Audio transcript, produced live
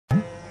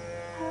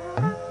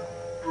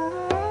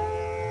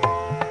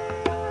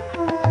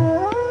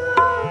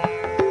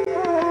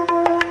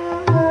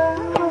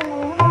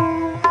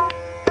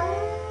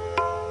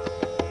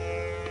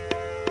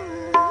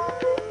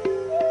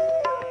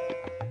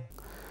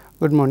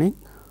Good morning.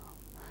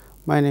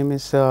 My name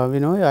is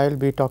Vinoy. I will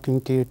be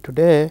talking to you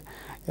today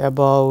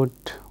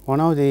about one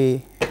of the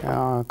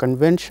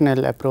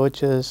conventional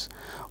approaches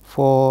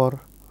for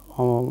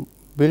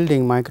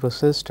building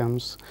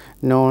microsystems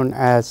known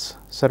as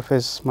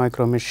surface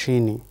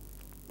micromachining.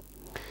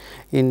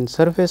 In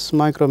surface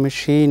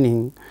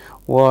micromachining,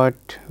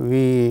 what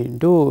we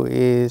do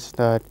is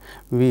that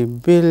we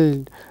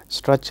build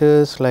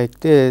structures like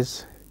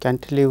this,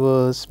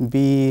 cantilevers,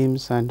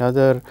 beams and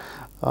other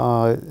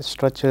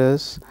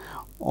structures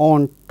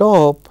on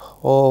top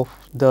of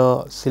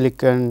the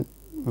silicon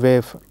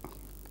wafer.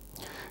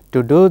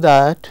 To do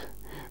that,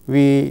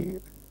 we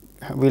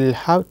will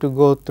have to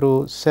go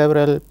through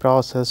several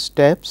process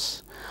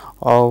steps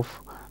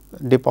of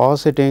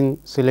depositing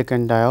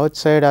silicon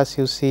dioxide, as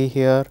you see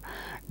here,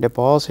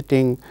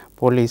 depositing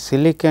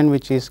polysilicon,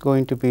 which is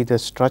going to be the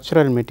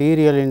structural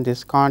material in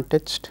this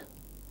context,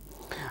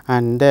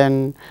 and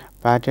then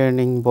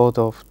patterning both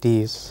of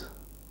these.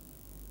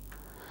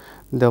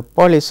 The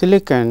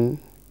polysilicon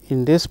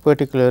in this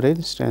particular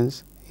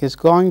instance is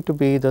going to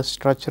be the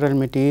structural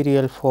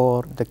material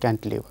for the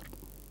cantilever,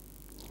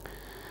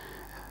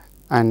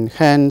 and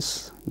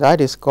hence that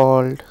is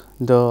called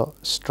the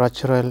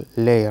structural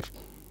layer.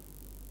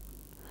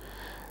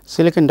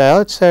 Silicon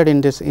dioxide in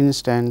this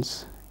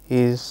instance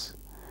is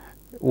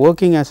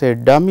working as a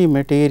dummy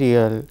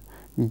material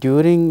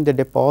during the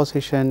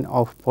deposition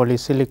of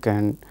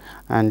polysilicon,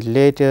 and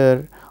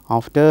later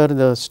after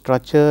the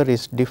structure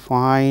is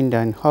defined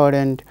and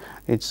hardened,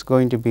 it is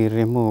going to be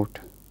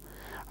removed,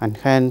 and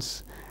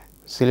hence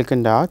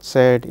silicon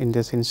dioxide in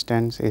this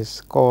instance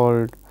is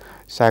called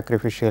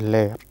sacrificial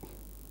layer.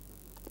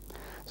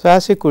 So,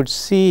 as you could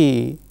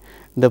see,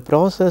 the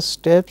process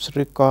steps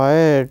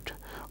required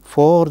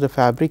for the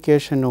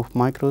fabrication of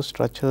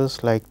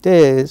microstructures like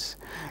this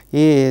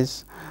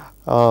is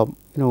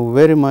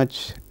very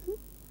much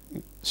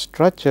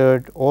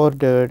structured,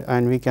 ordered,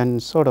 and we can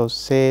sort of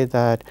say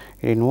that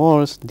it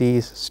involves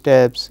these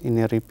steps in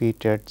a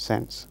repeated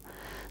sense.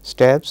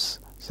 Steps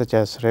such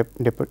as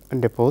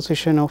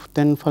deposition of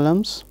thin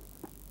films,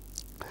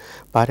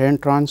 pattern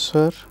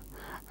transfer,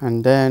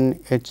 and then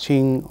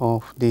etching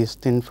of these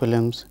thin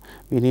films.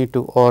 We need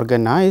to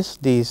organize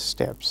these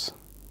steps,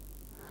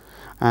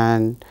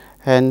 and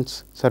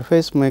hence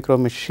surface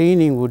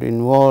micromachining would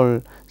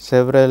involve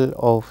several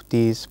of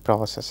these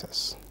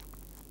processes.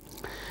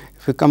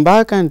 If we come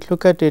back and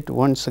look at it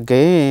once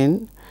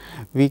again,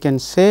 we can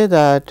say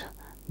that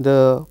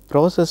the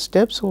process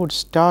steps would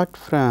start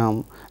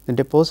from the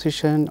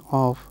deposition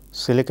of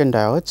silicon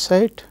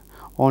dioxide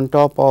on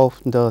top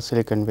of the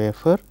silicon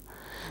wafer,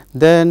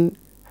 then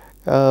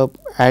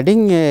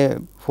adding a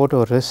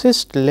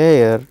photoresist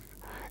layer,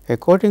 a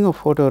coating of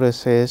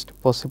photoresist,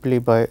 possibly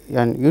by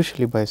and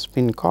usually by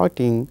spin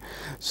coating,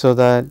 so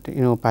that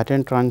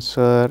pattern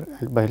transfer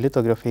by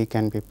lithography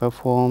can be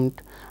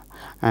performed,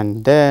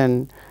 and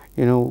then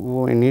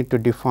we need to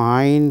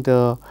define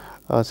the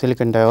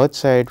silicon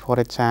dioxide, for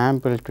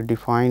example, to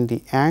define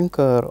the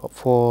anchor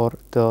for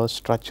the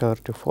structure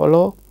to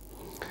follow,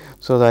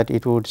 so that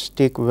it would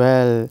stick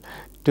well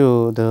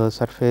to the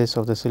surface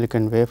of the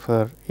silicon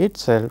wafer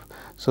itself.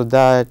 So,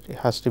 that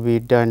has to be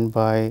done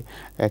by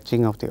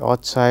etching of the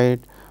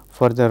oxide.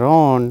 Further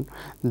on,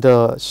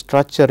 the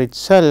structure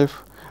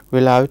itself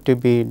will have to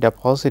be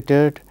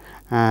deposited,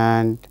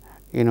 and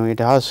it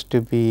has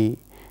to be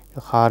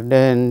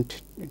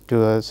hardened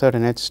to a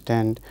certain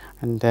extent,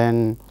 and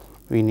then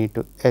we need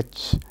to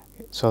etch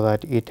so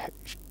that it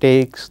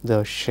takes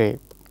the shape.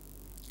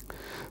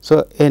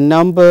 So, a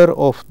number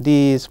of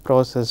these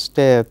process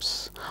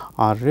steps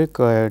are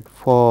required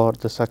for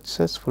the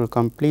successful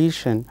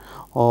completion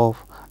of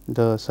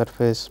the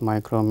surface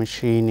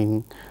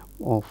micromachining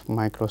of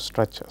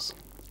microstructures.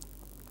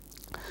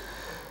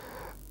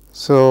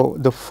 So,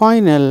 the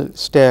final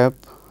step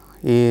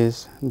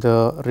is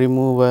the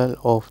removal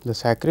of the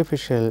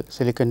sacrificial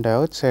silicon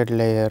dioxide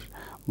layer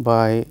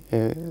by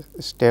a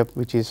step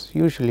which is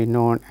usually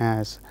known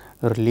as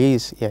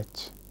release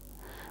etch.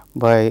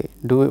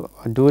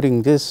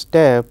 During this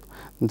step,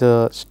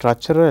 the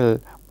structural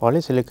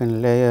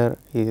polysilicon layer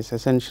is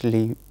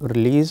essentially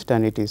released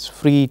and it is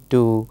free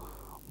to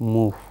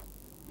move,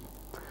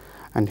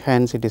 and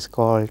hence it is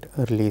called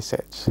release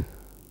etch.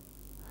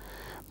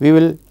 We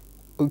will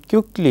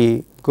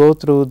quickly go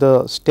through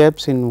the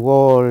steps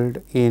involved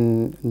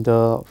in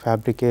the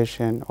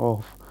fabrication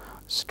of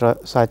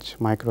such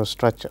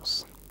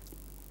microstructures.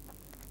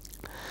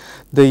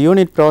 The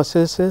unit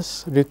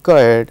processes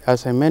required,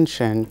 as I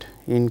mentioned,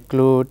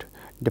 include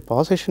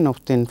deposition of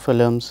thin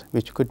films,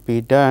 which could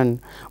be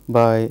done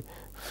by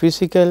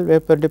physical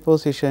vapor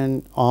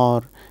deposition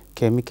or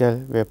chemical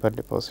vapor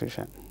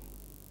deposition.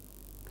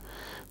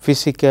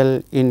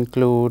 Physical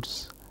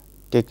includes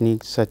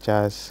techniques such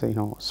as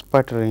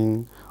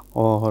sputtering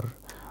or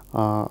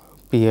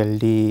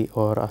PLD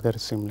or other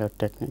similar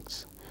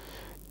techniques.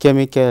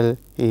 Chemical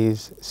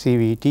is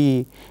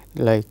CVD,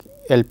 like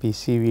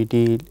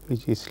LPCVD,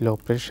 which is low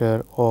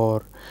pressure,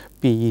 or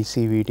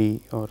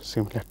PECVD or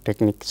similar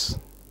techniques.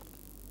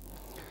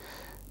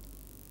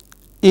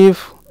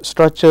 If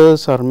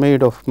structures are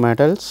made of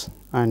metals,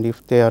 and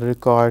if they are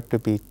required to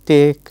be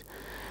thick,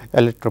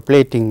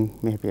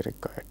 electroplating may be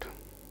required.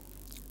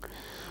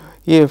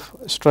 If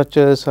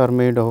structures are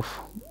made of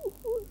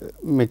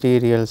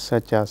materials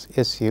such as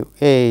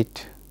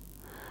SU8,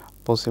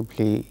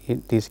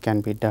 possibly this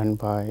can be done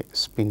by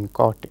spin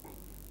coating.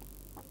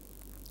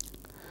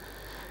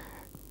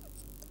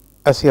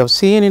 As you have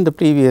seen in the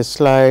previous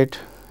slide,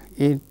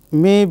 it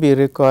may be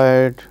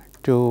required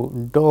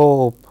to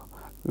dope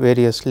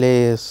various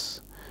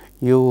layers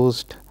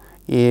used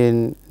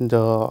in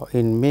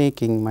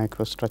making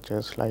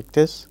microstructures like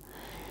this.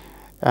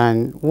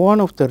 And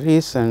one of the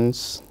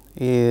reasons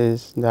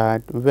is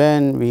that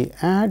when we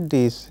add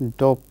these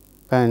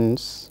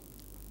dopants,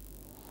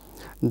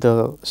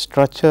 the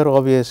structure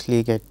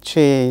obviously get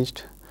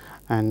changed,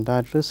 and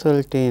that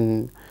result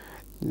in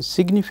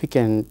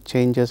significant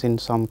changes in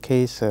some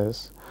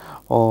cases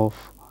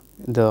of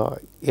the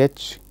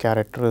edge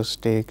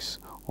characteristics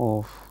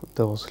of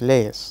those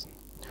layers.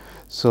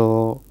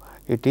 So,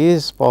 it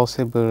is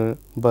possible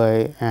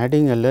by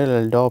adding a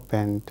little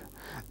dopant,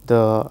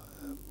 the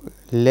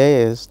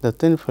layers, the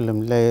thin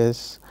film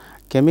layers,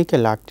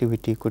 chemical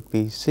activity could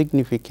be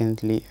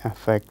significantly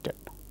affected.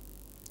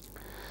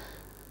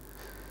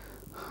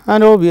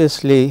 And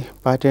obviously,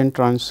 pattern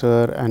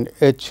transfer and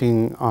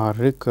etching are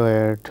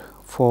required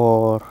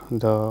for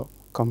the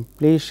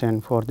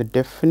completion, for the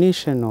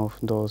definition of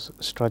those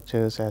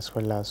structures as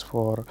well as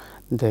for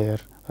their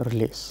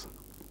release.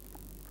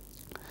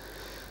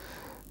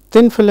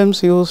 Thin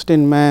films used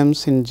in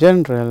MEMS in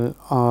general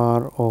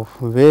are of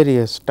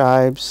various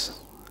types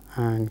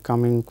and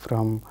coming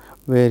from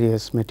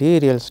various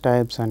materials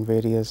types and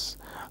various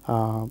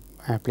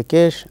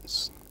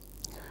applications.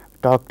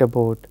 Talked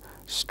about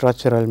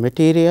structural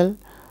material,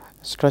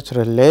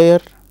 structural layer.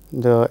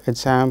 The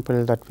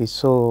example that we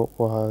saw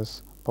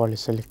was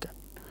polysilicon.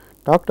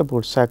 Talked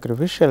about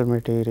sacrificial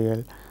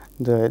material.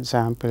 The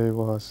example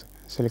was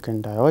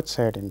silicon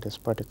dioxide in this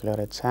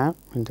particular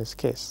in this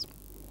case.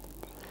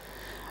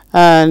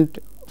 And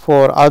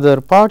for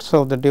other parts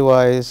of the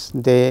device,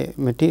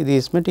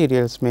 these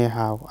materials may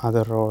have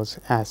other roles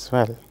as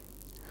well.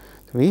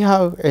 So, we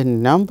have a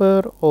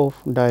number of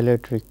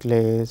dielectric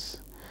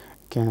layers,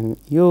 can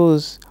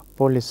use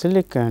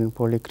polysilicon,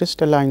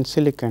 polycrystalline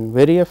silicon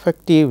very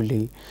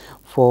effectively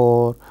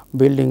for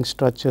building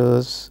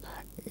structures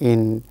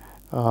in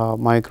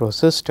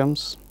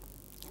microsystems.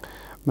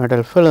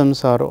 Metal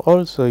films are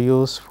also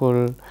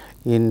useful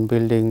in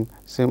building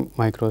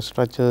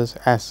microstructures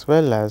as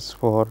well as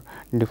for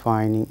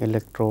defining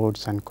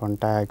electrodes and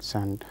contacts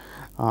and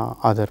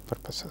other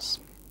purposes.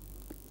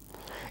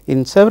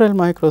 In several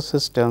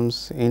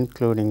microsystems,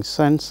 including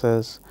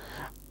sensors,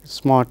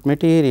 smart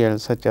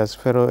materials such as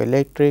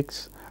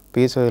ferroelectrics,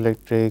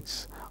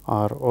 piezoelectrics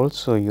are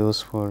also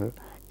useful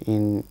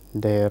in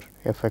their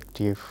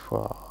effective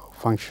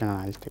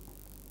functionality.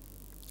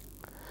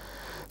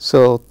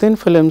 So, thin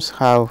films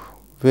have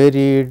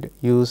varied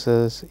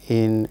uses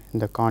in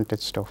the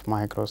context of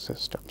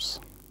microsystems.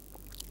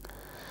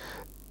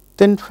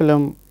 Thin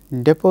film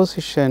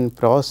deposition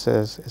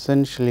process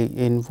essentially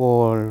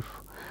involve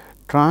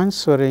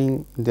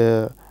transferring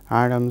the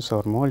atoms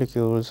or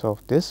molecules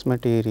of this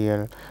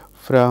material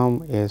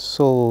from a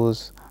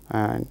source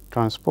and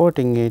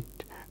transporting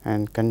it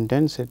and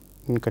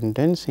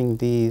condensing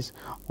these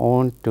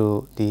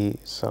onto the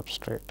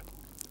substrate.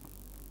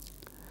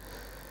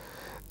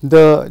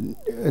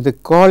 The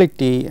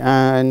quality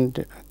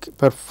and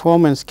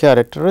performance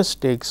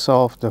characteristics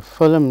of the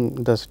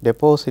film thus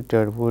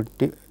deposited would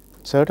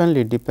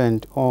certainly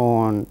depend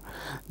on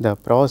the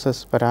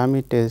process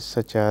parameters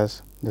such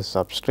as the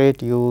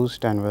substrate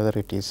used and whether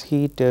it is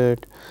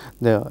heated,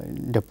 the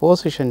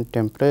deposition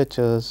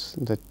temperatures,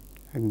 the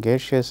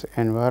gaseous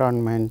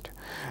environment,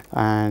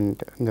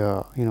 and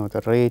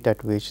the rate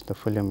at which the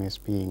film is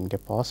being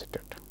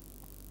deposited.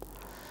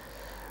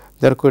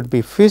 There could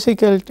be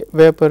physical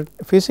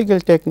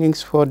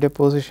techniques for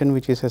deposition,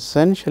 which is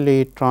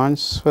essentially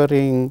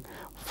transferring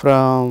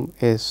from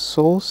a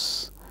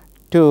source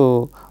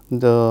to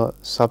the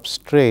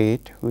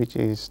substrate, which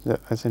is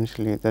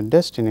essentially the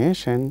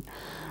destination,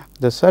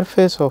 the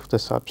surface of the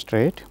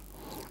substrate,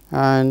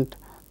 and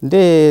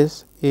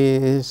this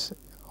is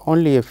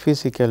only a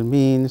physical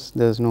means.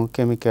 There is no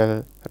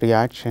chemical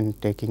reaction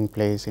taking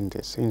place in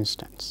this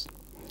instance.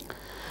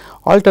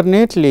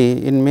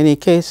 Alternately, in many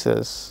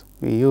cases,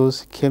 we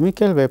use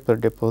chemical vapor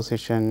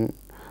deposition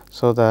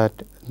so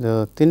that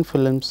the thin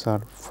films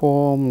are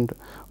formed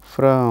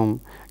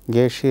from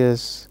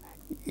gaseous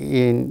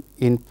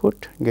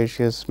input,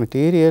 gaseous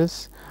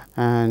materials,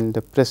 and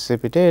the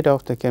precipitate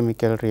of the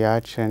chemical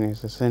reaction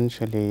is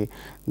essentially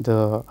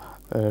the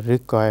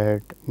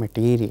required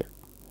material.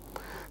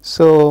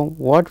 So,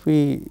 what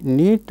we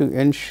need to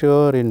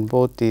ensure in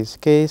both these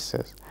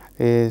cases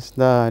is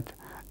that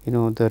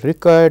the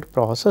required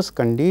process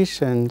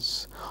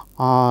conditions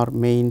are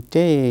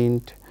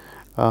maintained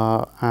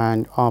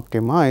and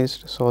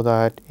optimized so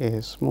that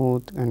a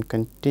smooth and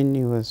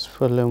continuous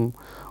film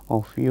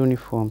of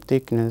uniform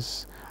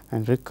thickness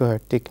and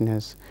required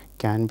thickness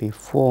can be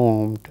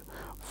formed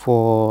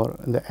for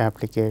the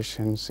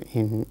applications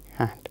in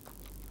hand.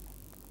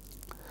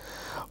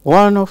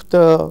 One of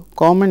the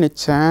common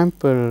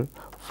example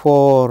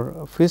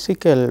for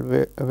physical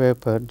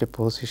vapor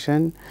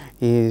deposition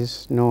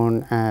is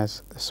known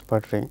as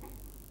sputtering.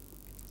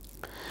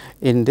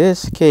 In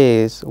this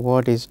case,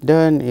 what is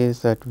done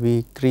is that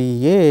we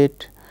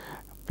create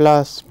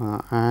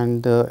plasma,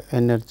 and the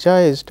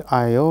energized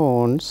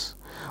ions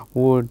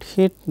would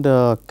hit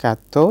the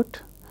cathode,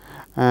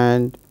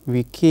 and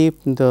we keep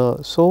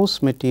the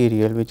source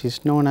material, which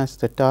is known as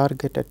the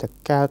target, at the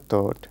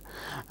cathode,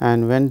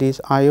 and when these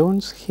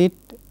ions hit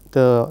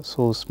the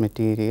source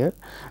material,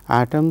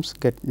 atoms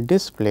get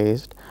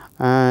displaced,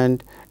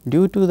 and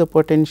due to the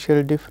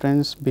potential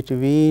difference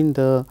between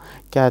the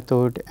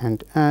cathode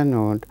and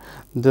anode,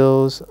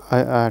 those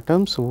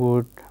atoms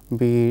would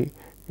be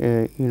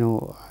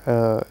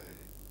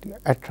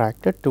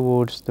attracted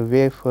towards the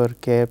wafer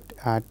kept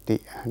at the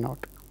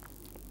anode.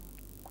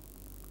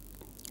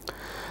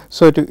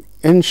 So, to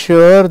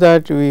ensure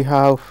that we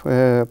have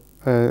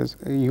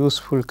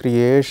useful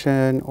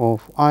creation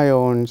of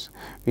ions,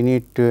 we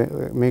need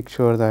to make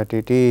sure that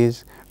it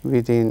is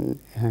within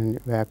a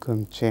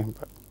vacuum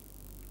chamber,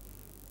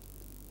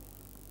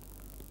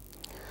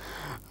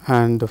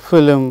 and the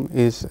film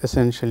is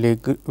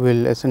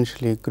will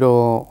essentially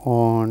grow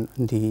on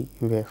the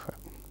wafer.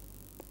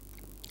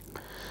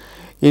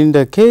 In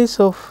the case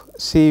of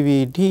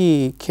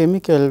CVD,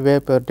 chemical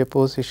vapor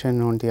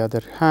deposition, on the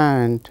other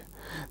hand,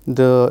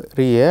 the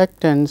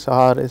reactants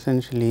are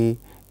essentially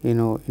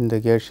in the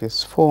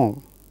gaseous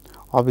form.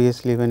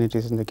 Obviously, when it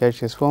is in the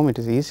gaseous form, it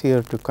is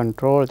easier to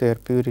control their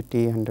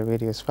purity under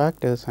various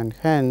factors, and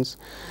hence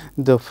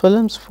the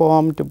films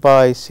formed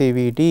by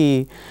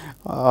CVD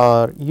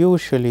are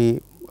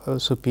usually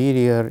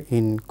superior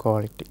in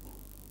quality.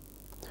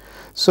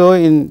 So,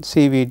 in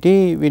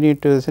CVD, we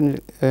need to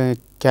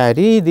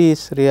carry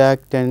these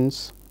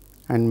reactants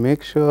and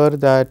make sure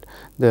that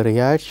the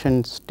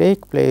reactions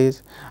take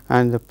place,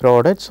 and the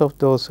products of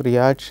those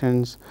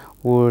reactions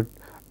would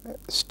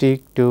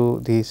stick to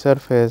the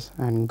surface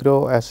and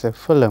grow as a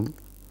film.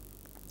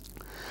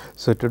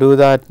 So, to do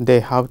that,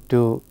 they have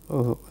to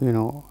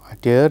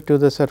adhere to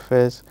the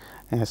surface,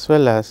 as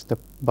well as the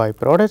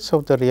byproducts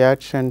of the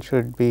reaction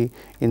should be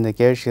in the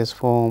gaseous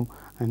form,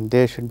 and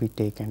they should be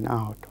taken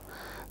out.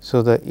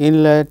 So, the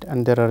inlet,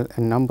 and there are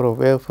a number of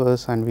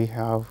wafers, and we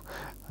have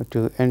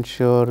to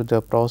ensure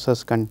the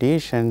process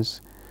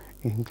conditions,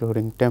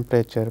 including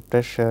temperature,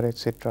 pressure,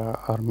 etc.,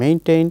 are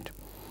maintained,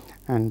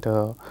 and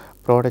the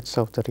products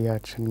of the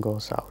reaction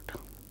goes out.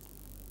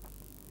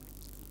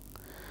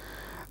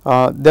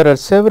 There are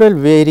several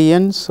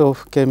variants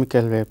of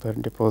chemical vapor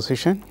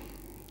deposition.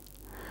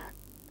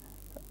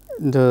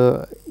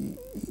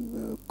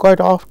 Quite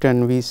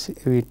often we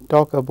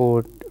talk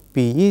about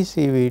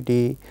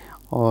PECVD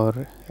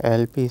or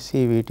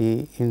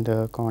LPCVD in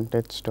the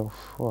context of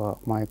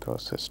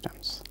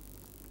microsystems.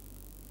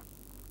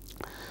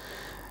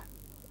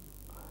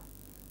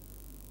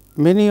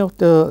 Many of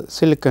the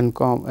silicon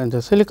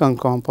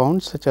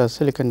compounds, such as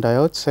silicon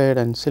dioxide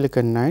and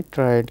silicon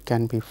nitride,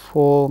 can be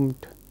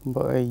formed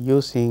by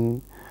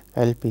using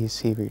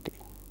LPCVD.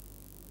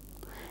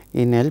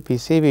 In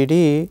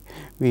LPCVD,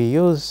 we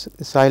use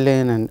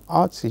silane and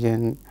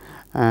oxygen,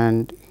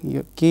 and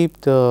you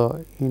keep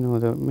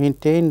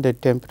maintain the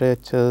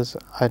temperatures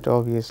at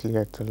obviously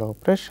at the low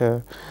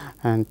pressure,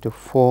 and to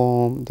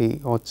form the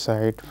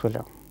oxide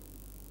film.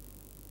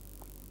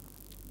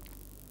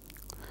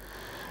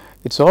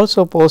 It is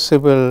also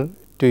possible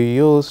to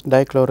use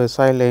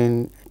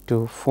dichlorosilane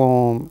to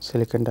form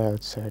silicon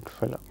dioxide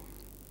film.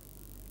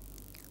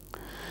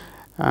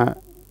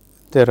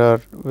 There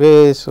are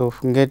ways of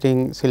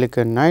getting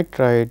silicon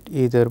nitride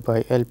either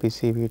by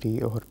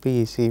LPCVD or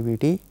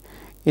PECVD.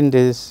 In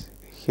this,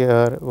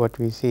 here what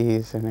we see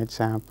is an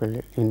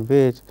example in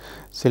which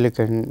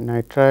silicon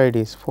nitride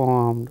is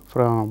formed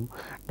from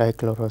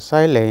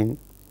dichlorosilane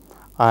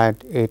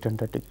at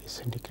 800 degrees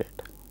centigrade.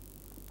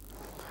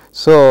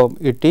 So,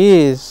 it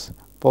is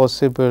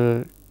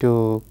possible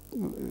to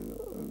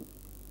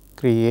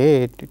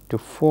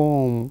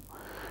form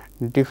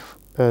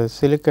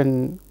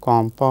silicon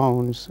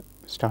compounds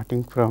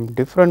starting from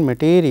different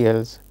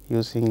materials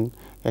using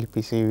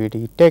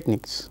LPCVD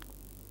techniques.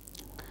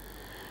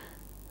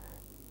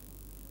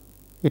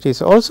 It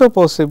is also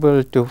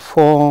possible to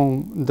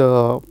form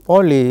the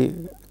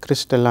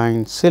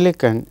polycrystalline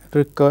silicon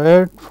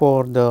required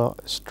for the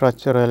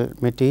structural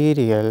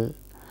material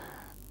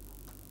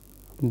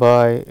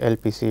by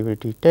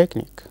LPCVD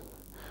technique.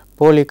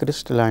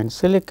 Polycrystalline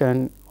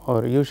silicon,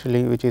 or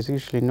which is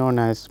usually known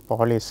as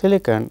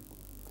polysilicon,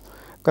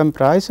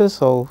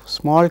 comprises of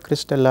small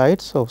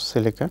crystallites of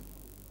silicon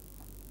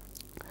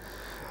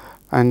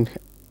and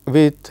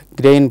with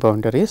grain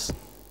boundaries.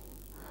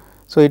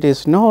 So, it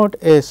is not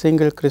a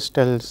single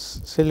crystal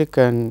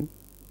silicon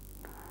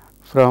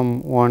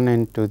from one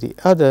end to the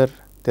other.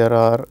 There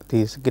are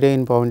these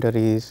grain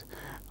boundaries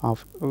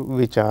of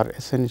which are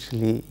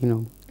essentially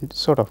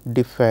sort of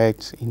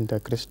defects in the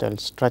crystal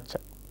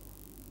structure.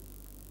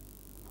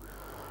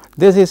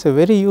 This is a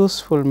very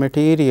useful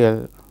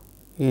material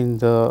in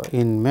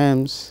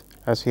MEMS,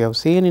 as we have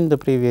seen in the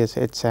previous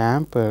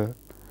example.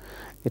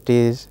 It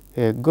is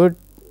a good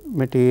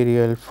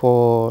material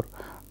for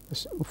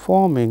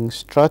forming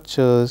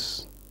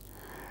structures,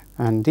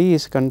 and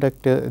these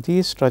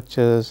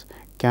structures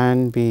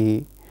can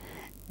be,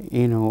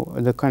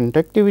 the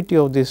conductivity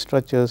of these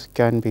structures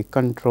can be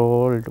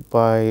controlled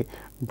by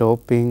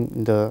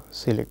doping the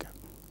silicon.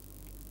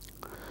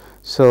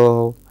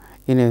 So,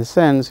 in a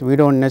sense, we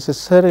do not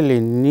necessarily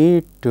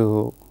need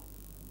to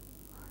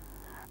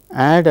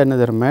add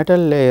another metal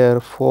layer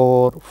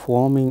for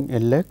forming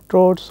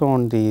electrodes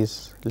on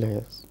these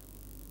layers.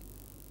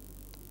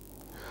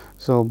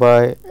 So,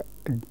 by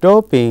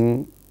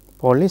doping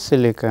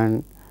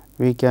polysilicon,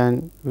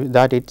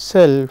 that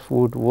itself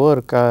would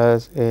work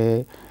as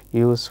a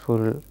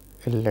useful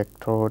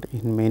electrode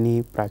in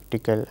many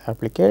practical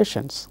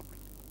applications.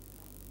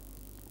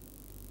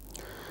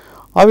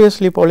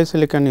 Obviously,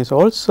 polysilicon is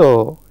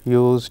also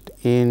used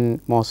in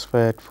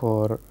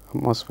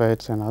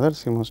MOSFETs and other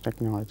CMOS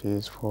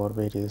technologies for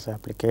various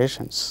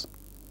applications,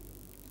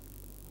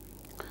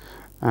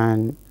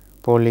 and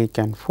poly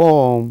can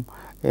form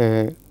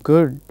a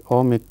good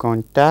ohmic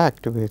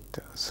contact with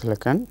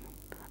silicon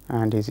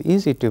and is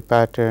easy to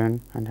pattern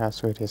and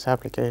has various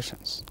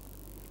applications.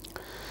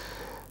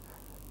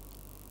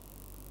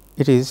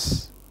 It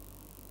is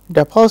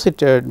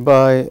deposited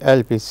by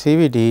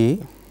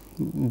LPCVD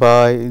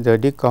by the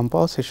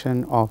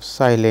decomposition of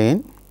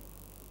silane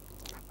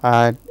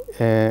at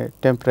a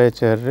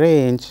temperature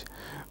range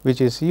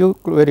which is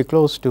very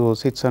close to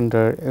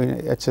 600,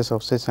 in excess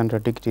of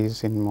 600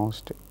 degrees in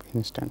most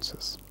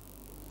instances.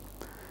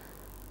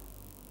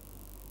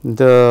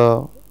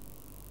 This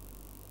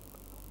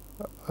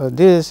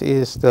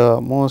is the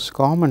most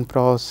common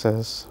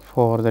process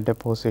for the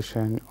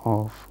deposition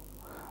of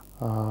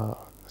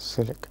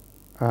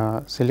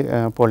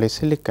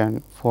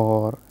polysilicon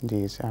for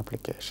these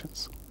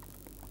applications.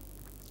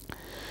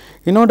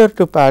 In order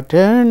to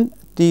pattern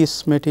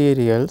these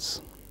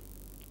materials,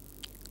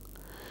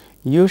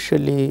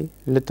 usually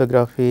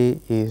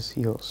lithography is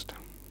used.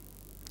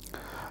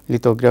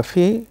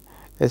 Lithography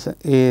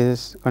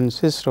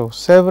consists of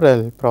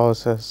several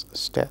process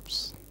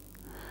steps.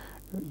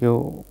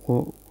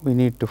 We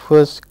need to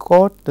first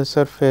coat the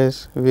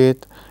surface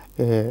with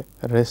a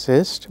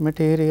resist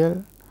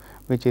material,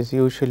 which is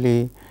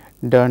usually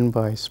done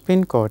by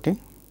spin coating,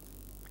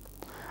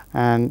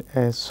 and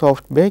a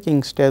soft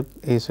baking step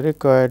is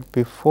required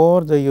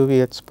before the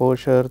UV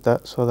exposure,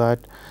 so that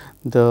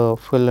the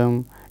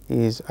film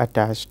is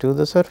attached to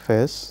the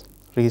surface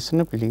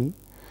reasonably,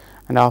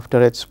 and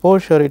after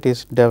exposure it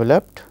is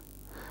developed,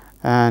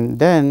 and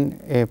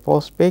then a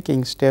post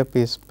baking step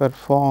is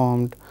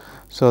performed,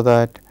 so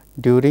that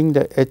during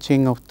the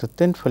etching of the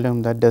thin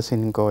film that does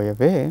not go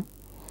away,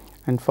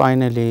 and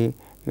finally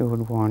you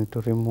would want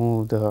to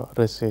remove the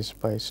resist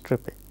by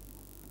stripping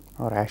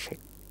or ashing.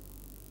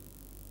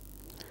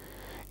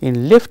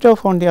 In lift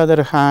off, on the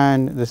other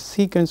hand, the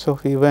sequence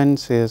of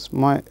events is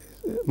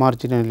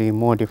marginally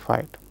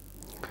modified.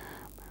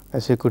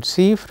 As you could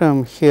see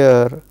from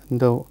here,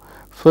 the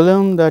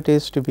film that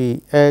is to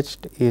be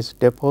etched is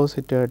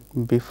deposited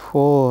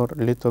before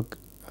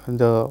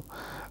the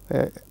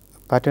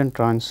pattern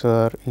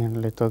transfer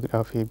in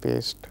lithography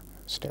based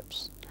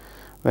steps,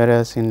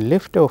 whereas in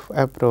lift off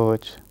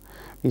approach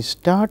we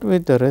start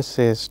with the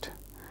resist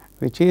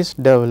which is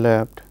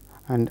developed,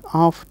 and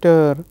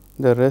after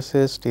the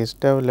resist is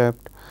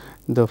developed,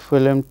 the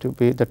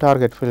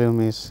target film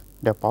is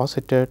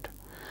deposited,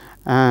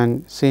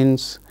 and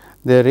since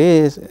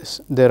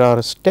there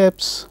are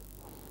steps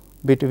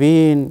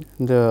between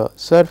the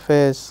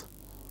surface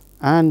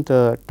and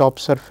the top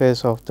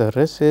surface of the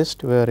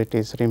resist where it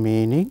is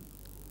remaining,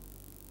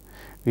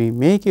 we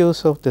make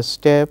use of the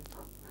step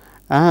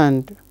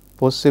and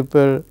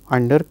possible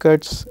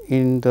undercuts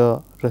in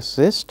the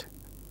resist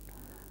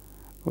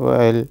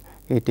while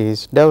it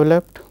is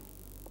developed.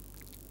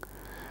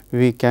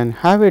 We can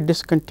have a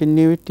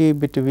discontinuity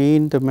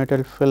between the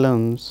metal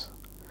films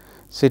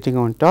sitting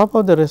on top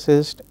of the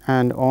resist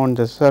and on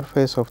the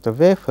surface of the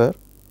wafer,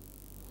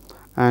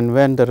 and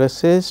when the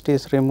resist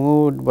is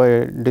removed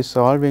by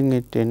dissolving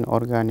it in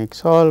organic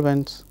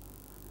solvents,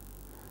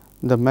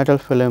 the metal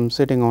film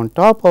sitting on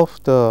top of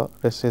the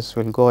resist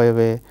will go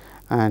away,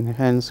 and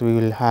hence we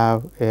will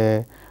have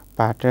a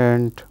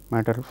patterned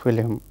metal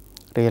film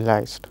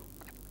realized.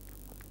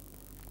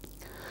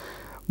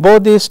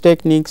 Both these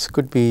techniques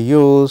could be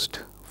used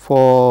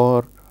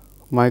for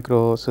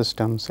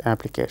microsystems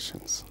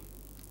applications.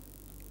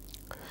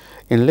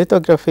 In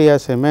lithography,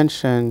 as I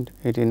mentioned,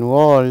 it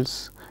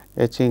involves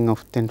etching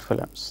of thin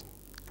films.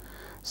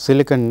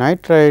 Silicon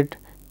nitride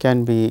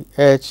can be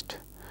etched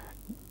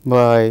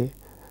by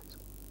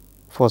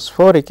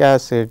phosphoric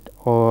acid,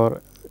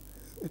 or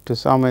to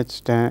some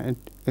extent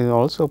it is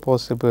also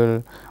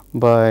possible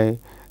by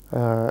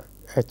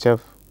HF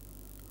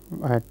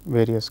at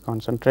various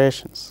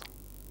concentrations.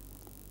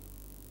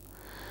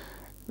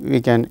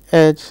 We can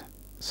etch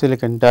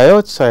silicon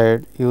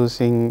dioxide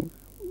using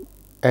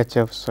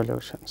HF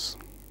solutions.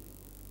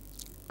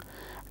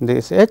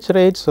 These etch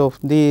rates of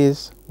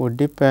these would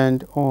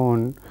depend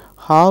on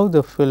how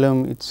the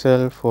film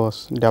itself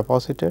was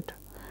deposited,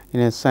 in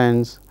a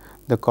sense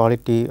the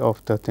quality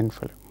of the thin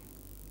film.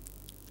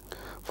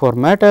 For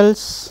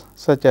metals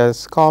such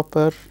as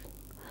copper,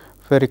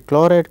 ferric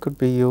chloride could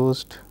be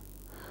used.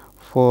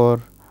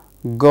 For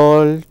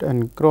gold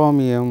and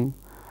chromium,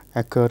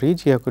 echor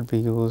regia could be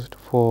used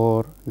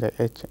for the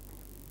etching.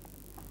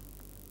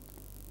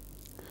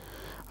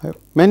 I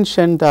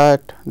mentioned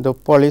that the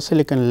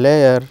polysilicon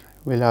layer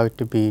will have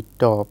to be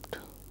doped.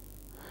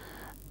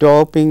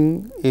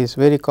 Doping is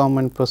very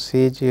common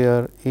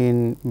procedure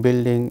in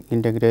building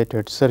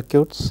integrated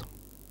circuits.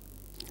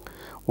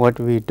 What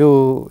we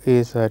do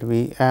is that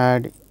we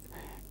add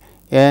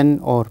N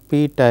or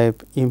P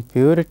type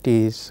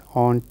impurities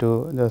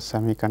onto the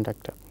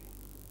semiconductor.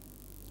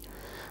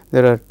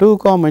 There are two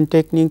common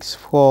techniques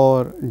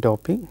for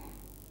doping.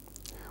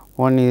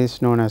 One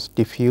is known as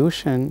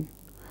diffusion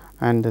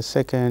and the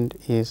second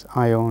is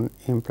ion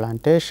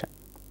implantation.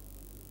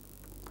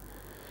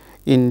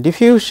 In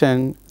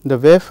diffusion, the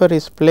wafer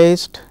is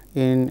placed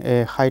in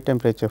a high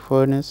temperature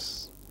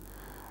furnace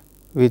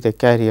with a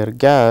carrier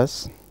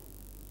gas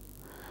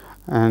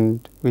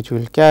and which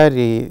will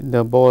carry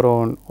the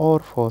boron or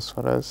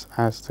phosphorus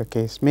as the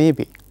case may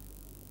be.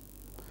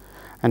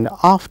 And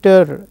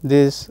after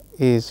this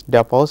is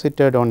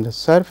deposited on the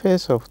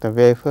surface of the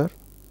wafer,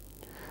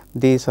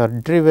 these are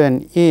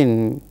driven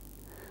in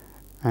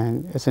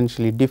and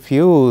essentially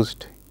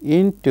diffused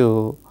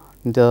into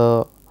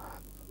the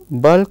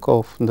bulk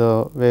of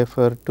the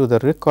wafer to the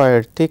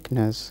required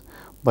thickness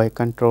by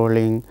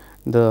controlling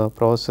the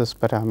process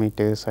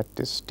parameters at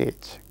this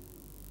stage.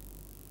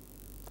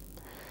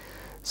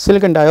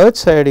 Silicon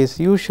dioxide is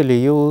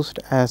usually used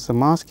as a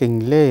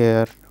masking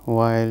layer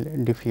while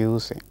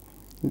diffusing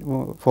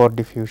for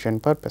diffusion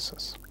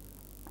purposes.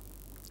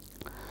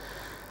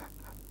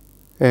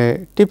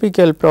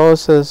 Typical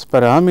process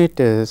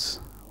parameters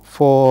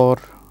for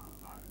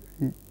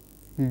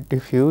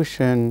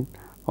diffusion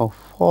of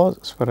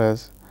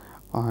phosphorus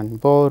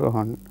and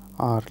boron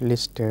are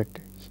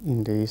listed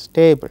in these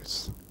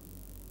tables.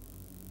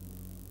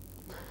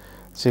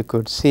 As you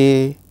could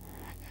see,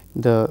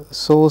 the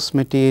source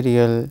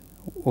material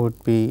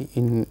would be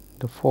in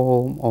the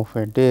form of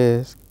a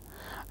disc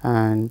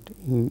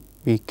and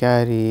we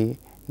carry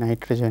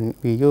nitrogen,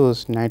 we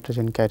use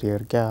nitrogen carrier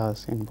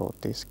gas in both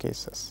these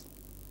cases.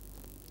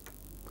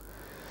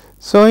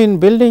 So, in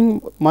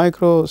building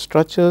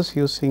microstructures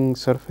using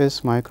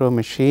surface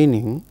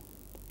micromachining,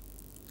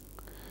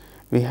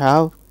 we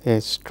have a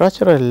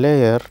structural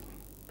layer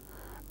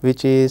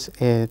which is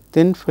a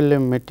thin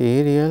film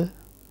material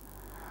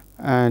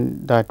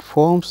and that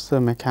forms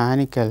the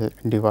mechanical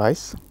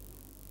device.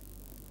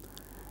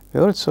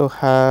 We also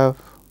have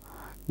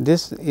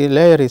this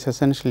layer is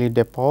essentially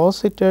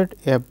deposited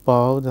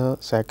above the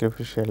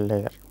sacrificial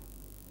layer.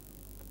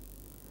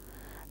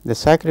 The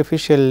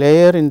sacrificial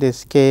layer in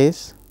this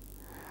case,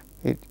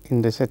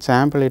 in this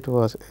example it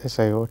was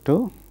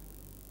SiO2.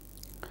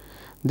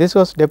 This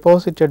was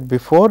deposited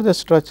before the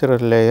structural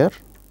layer,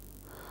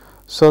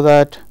 so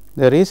that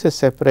there is a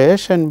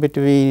separation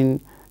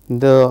between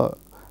the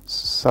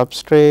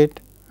substrate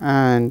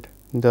and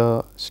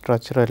the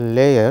structural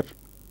layer,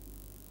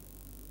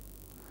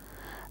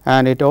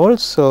 and it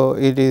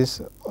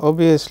is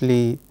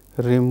obviously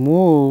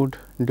removed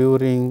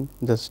during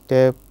the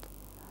step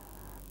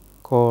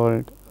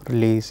called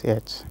release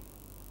etch.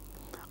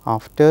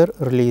 After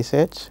release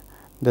etch,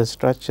 the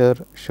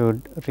structure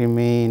should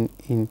remain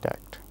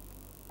intact.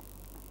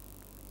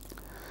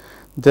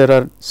 There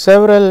are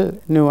several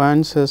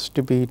nuances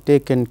to be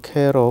taken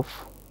care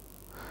of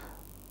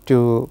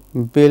to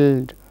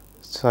build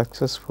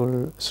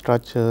successful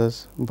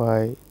structures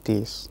by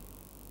these.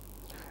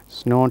 It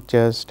is not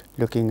just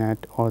looking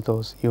at all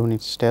those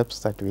unit steps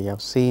that we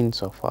have seen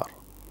so far.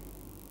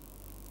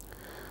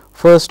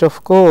 First,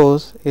 of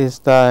course, is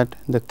that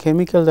the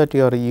chemical that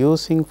you are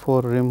using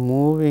for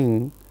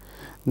removing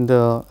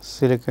the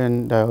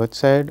silicon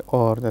dioxide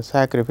or the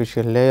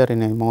sacrificial layer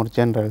in a more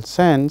general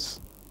sense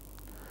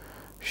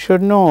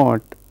should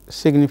not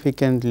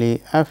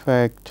significantly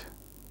affect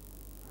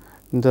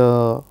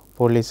the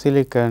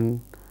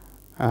polysilicon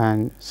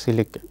and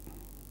silicon.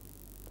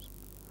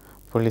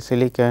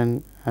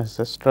 Polysilicon as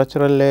a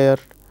structural layer,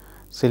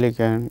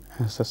 silicon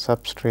as a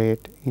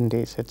substrate in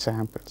these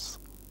examples.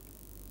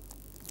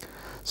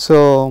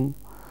 So,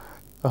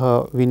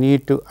 we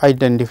need to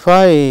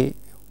identify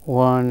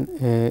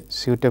a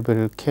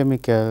suitable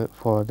chemical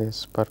for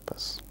this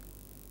purpose.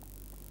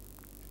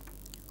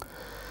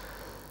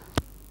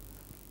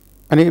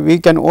 And we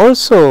can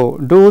also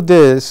do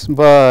this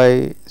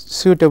by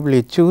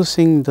suitably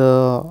choosing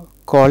the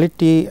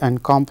quality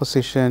and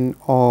composition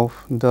of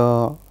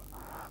the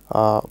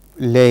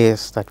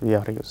layers that we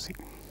are using.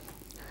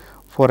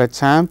 For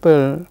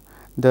example,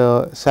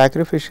 the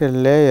sacrificial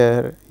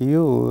layer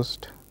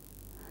used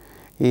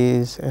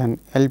is an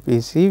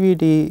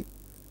LPCVD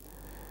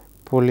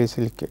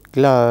polysilicate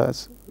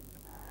glass,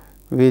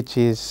 which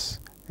is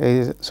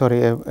a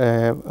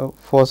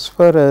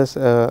phosphorus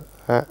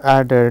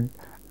added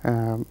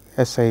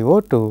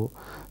SiO2,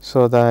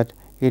 so that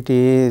it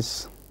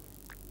is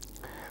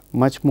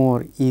much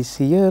more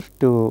easier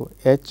to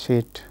etch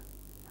it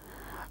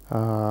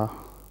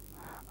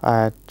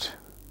at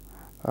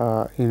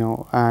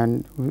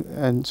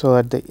and so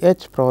that the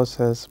etch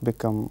process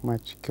become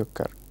much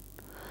quicker.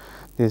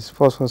 This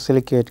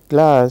phosphosilicate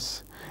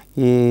glass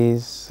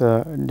is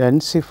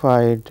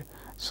densified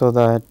so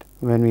that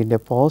when we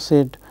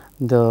deposit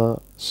the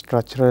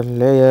structural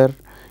layer,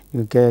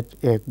 you get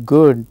a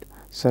good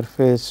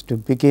surface to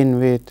begin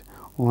with,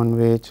 on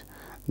which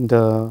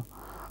the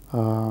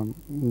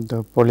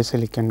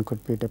polysilicon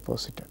could be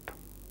deposited.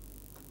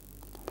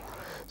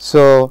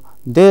 So,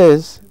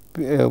 this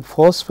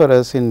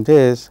phosphorus in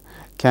this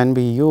can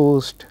be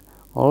used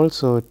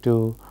also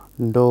to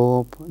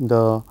dope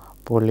the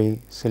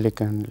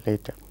polysilicon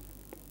later.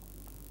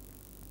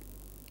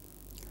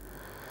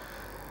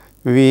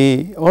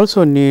 We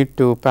also need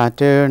to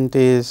pattern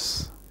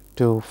this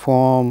to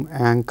form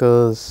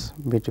anchors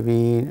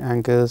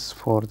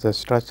for the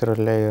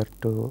structural layer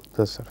to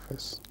the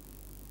surface.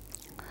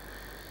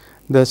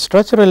 The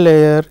structural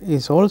layer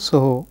is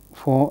also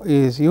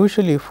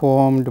usually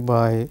formed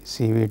by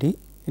CVD.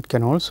 It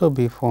can also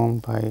be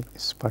formed by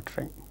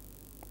sputtering.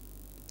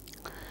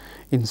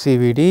 In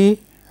CVD,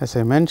 as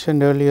I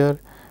mentioned earlier,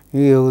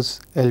 we use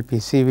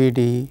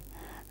LPCVD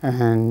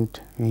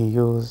and we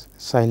use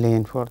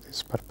silane for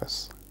this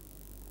purpose.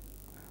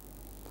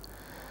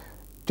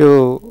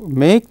 To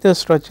make the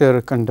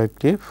structure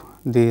conductive,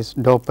 these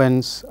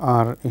dopants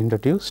are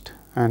introduced,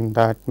 and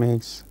that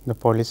makes the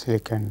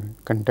polysilicon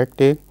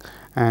conductive,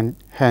 and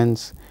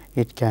hence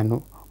it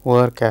can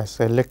work as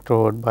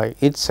electrode by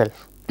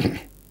itself.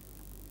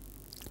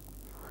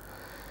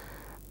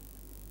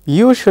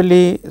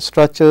 Usually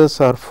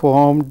structures are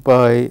formed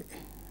by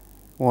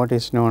what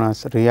is known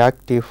as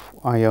reactive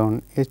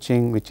ion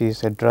etching, which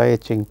is a dry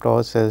etching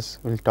process.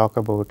 We will talk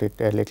about it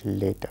a little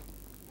later.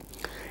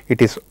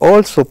 It is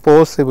also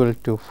possible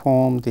to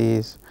form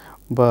these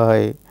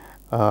by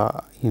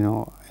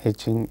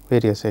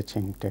various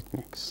etching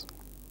techniques.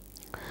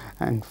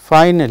 And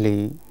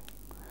finally,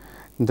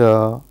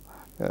 the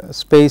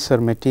spacer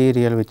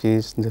material, which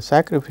is the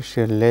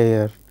sacrificial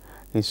layer,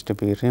 is to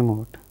be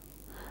removed.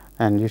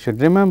 And you should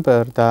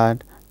remember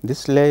that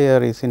this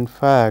layer is in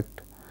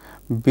fact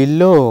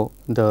below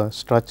the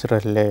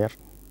structural layer,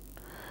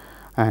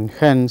 and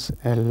hence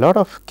a lot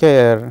of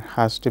care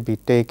has to be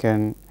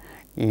taken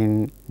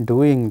in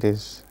doing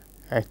this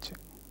etching.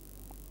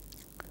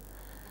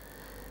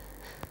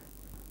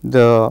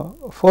 The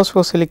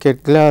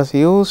phosphosilicate glass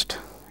used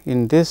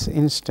in this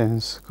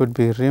instance could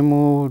be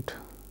removed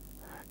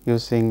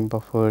using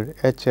buffered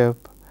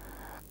etch-up,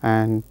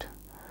 and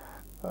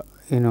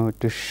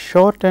to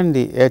shorten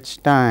the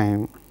etch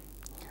time,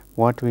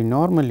 what we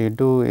normally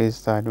do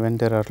is that when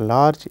there are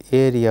large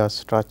area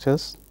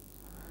structures,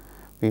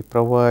 we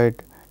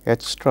provide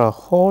extra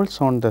holes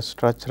on the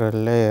structural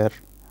layer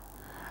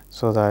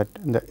so that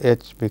the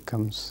etch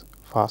becomes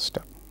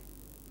faster.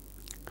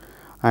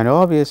 And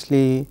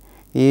obviously,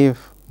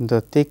 if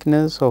the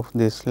thickness of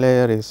this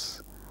layer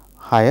is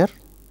higher,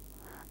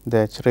 the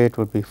etch rate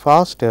would be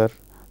faster.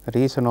 The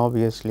reason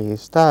obviously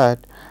is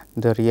that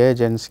the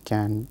reagents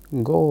can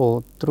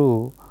go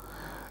through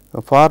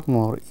far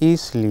more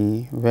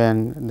easily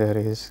when there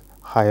is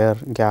higher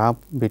gap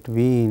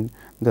between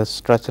the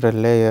structural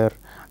layer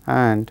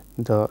and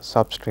the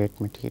substrate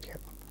material.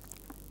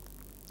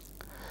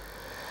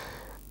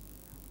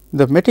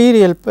 The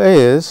material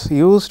pairs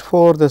used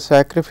for the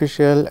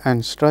sacrificial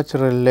and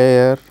structural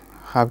layer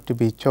have to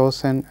be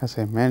chosen, as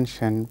I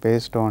mentioned,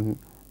 based on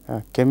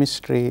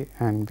chemistry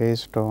and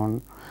based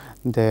on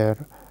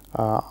their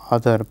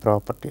other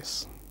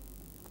properties.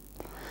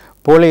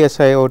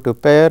 Poly-SiO2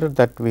 pair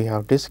that we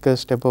have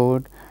discussed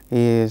about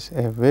is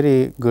a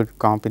very good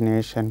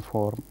combination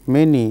for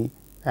many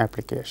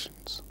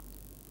applications.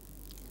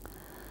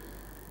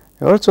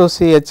 You also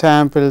see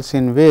examples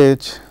in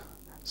which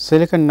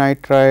silicon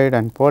nitride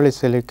and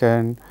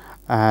polysilicon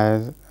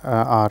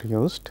are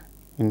used.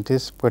 In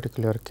this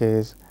particular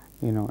case,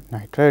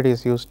 nitride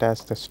is used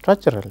as the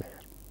structural layer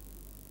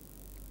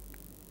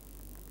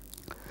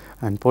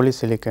and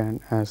polysilicon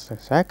as the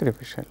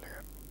sacrificial layer.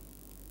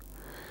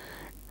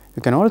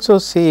 You can also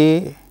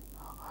see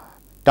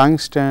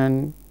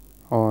tungsten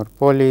or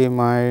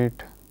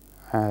polyimide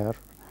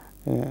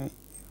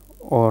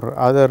or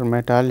other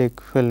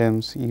metallic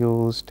films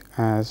used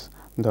as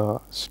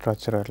the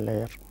structural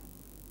layer.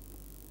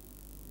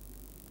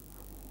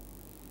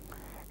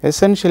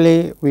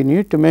 Essentially, we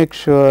need to make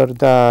sure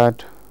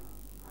that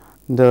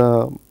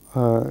the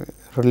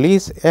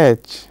release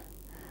etch,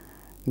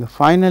 the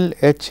final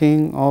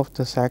etching of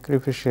the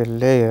sacrificial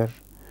layer,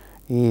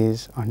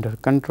 is under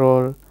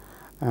control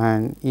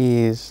and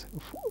is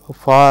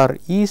far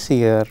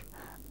easier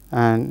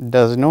and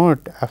does not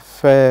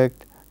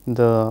affect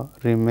the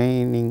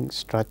remaining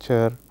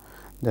structure,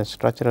 the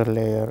structural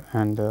layer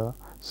and the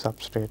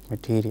substrate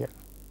material.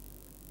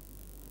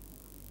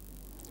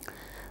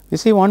 We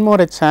see one more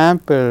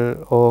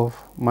example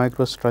of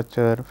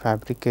microstructure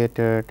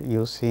fabricated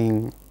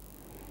using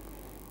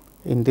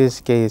in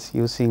this case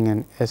using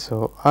an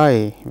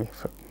SOI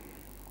wafer.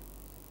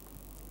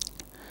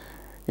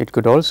 It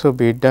could also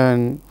be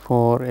done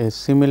for a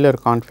similar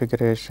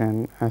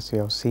configuration as you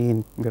have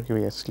seen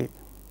previously.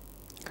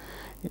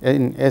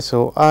 In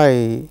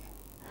SOI,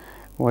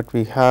 what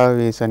we have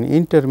is an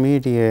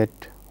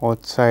intermediate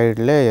outside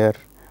layer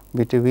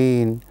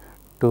between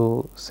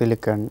two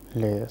silicon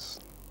layers.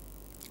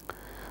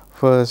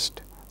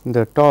 First,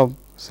 the top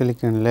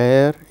silicon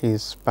layer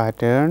is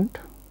patterned,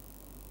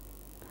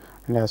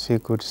 and as you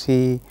could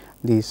see,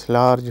 these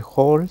large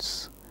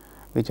holes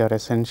which are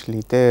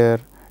essentially there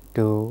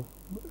to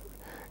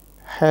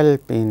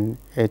help in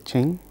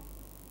etching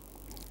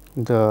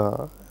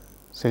the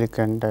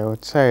silicon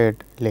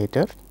dioxide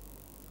later,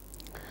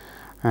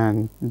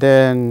 and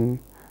then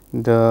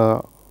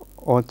the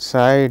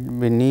outside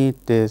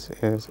beneath this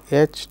is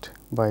etched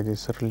by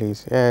this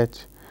release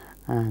etch,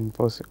 and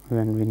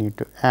when we need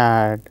to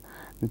add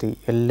the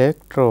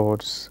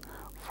electrodes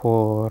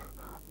for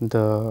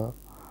the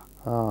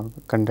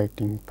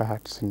conducting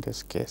pads in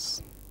this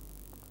case.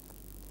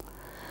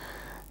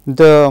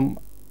 The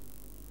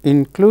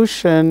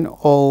inclusion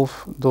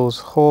of those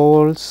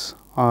holes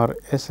are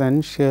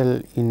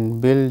essential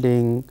in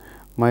building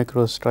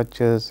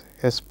microstructures,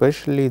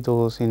 especially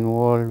those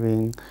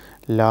involving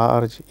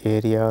large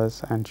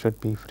areas and should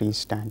be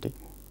freestanding.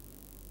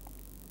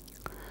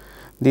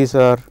 These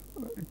are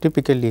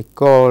typically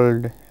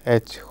called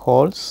etch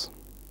holes,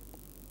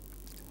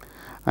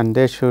 and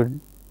they should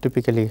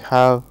typically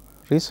have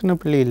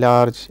reasonably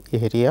large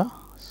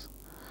areas,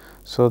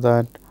 so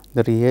that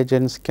the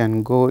reagents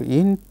can go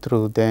in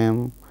through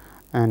them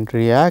and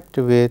react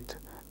with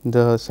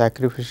the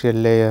sacrificial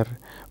layer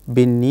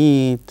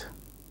beneath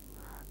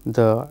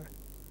the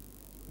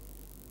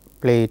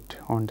plate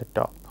on the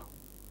top.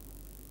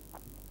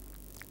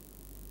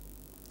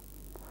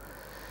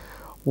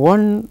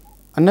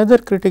 Another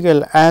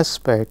critical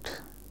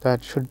aspect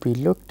that should be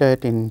looked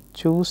at in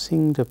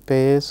choosing the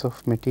pairs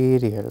of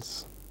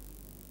materials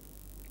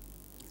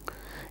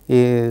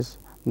is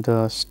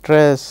the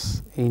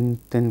stress in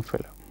thin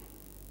film.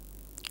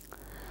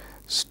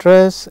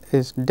 Stress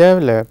is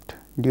developed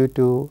due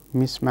to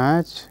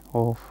mismatch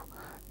of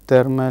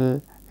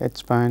thermal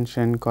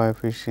expansion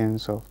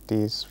coefficients of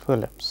these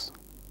films.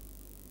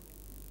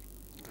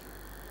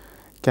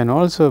 Can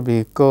also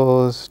be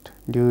caused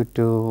due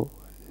to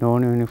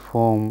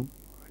non-uniform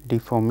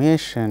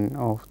deformation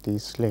of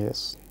these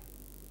layers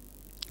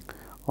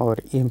or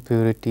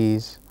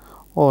impurities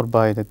or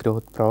by the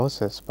growth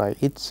process by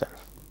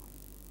itself.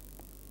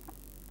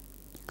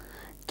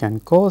 Can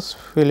cause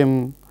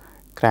film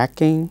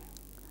cracking,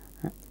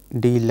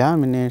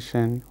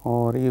 delamination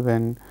or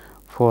even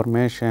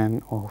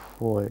formation of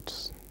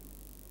voids.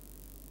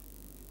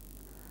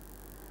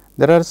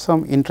 There are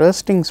some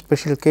interesting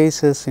special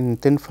cases in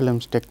thin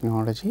films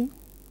technology,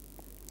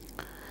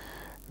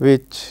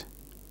 which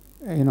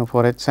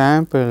for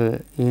example,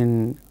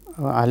 in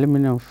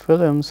aluminum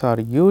films are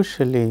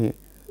usually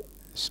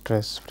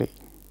stress free.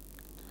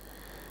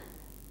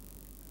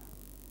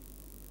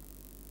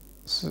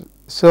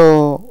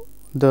 So,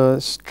 the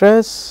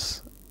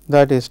stress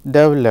that is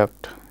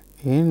developed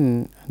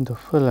in the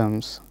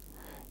films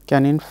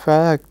can in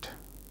fact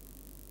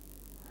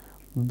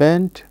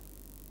bend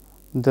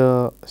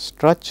the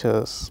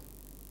structures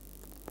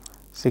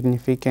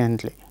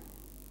significantly.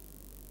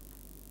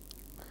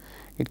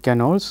 It can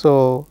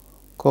also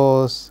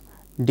cause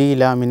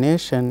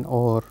delamination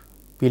or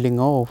peeling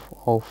off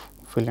of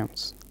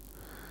films.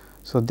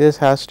 So, this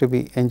has to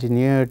be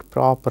engineered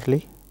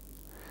properly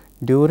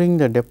during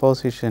the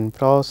deposition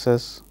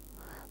process,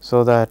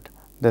 so that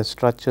the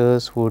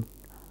structures would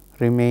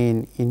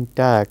remain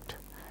intact,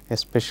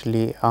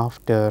 especially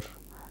after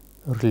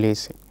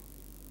releasing.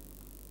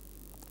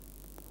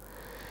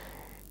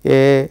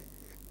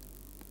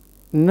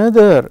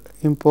 Another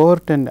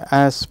important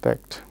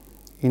aspect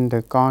in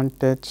the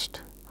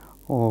context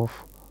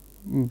of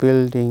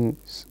building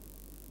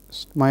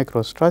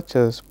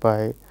microstructures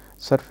by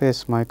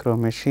surface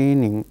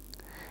micromachining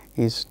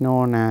is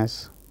known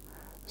as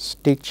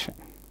stitching.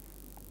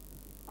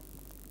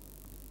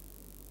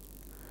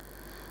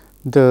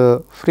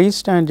 The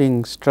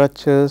freestanding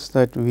structures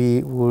that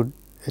we would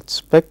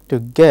expect to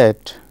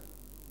get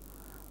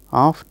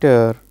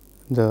after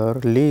the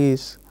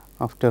release,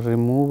 after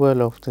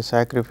removal of the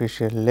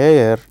sacrificial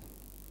layer,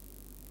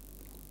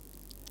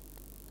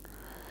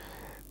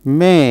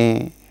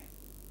 may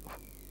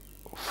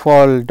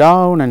fall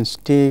down and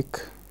stick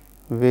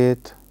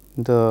with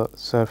the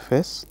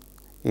surface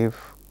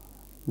if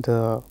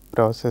the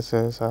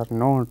processes are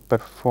not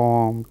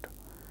performed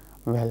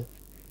well.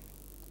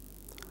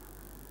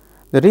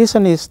 The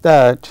reason is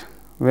that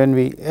when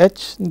we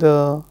etch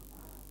the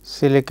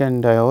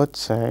silicon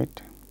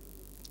dioxide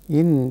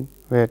in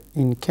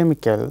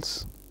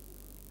chemicals,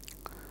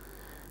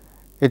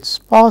 it is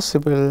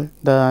possible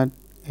that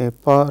a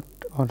part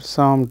or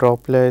some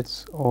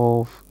droplets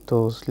of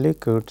those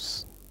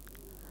liquids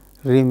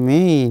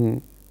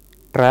remain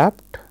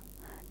trapped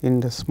in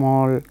the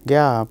small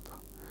gap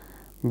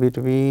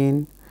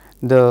between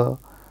the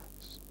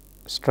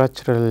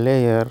structural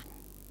layer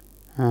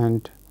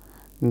and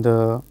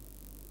the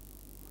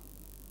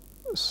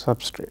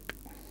substrate.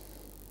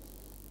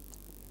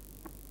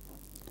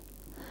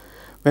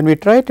 When we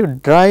try to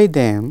dry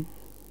them,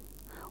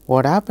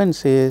 what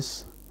happens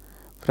is,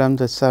 from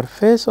the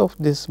surface of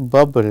this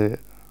bubble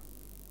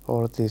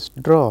or these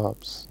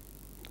drops,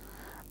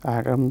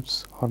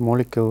 atoms or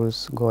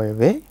molecules go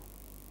away,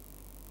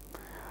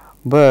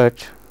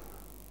 but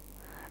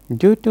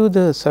due to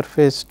the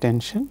surface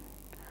tension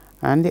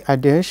and the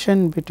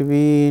adhesion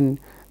between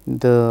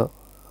the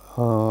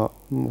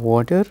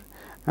water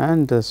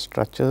and the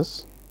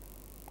structures,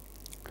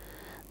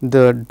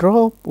 the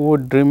drop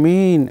would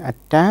remain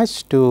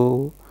attached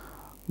to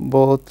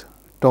both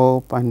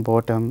top and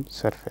bottom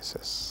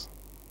surfaces.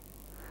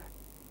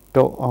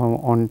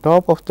 On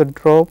top of the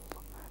drop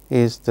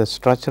is the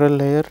structural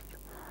layer,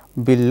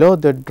 below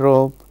the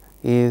drop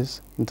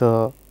is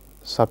the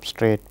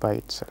substrate by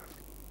itself.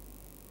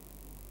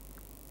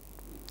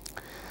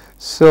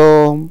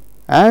 So,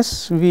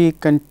 as we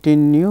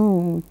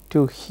continue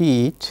to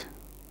heat,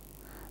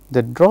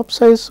 the drop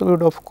size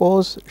would of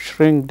course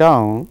shrink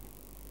down,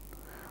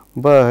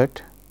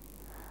 but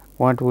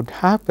what would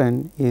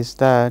happen is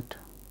that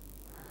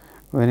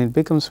when it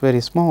becomes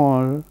very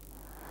small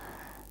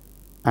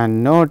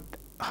and not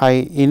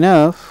high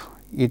enough,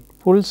 it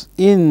pulls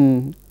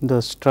in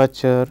the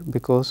structure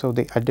because of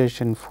the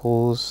adhesion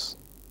force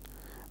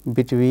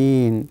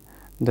between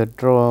the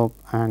drop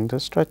and the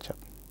structure.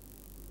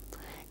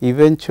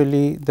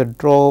 Eventually, the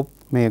drop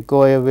may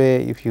go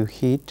away if you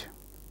heat,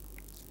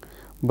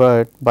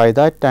 but by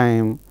that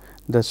time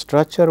the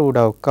structure would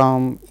have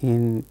come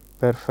in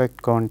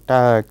perfect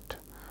contact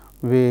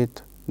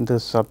with the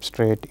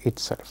substrate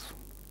itself.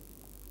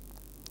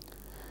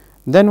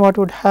 Then what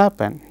would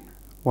happen?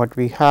 What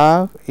we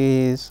have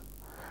is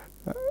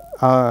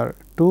are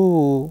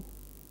two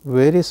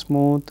very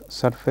smooth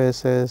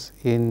surfaces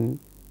in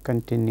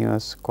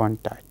continuous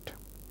contact.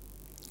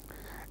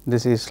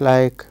 This is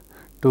like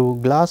two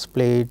glass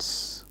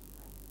plates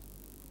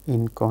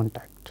in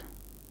contact.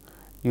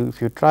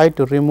 If you try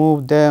to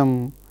remove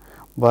them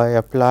by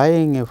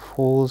applying a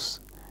force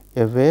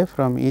away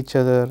from each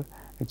other,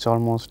 it is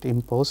almost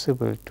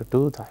impossible to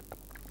do that.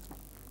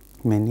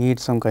 You may need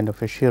some kind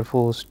of a shear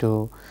force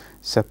to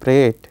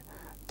separate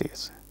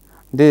this.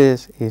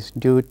 This is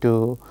due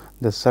to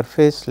the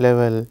surface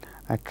level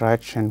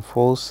attraction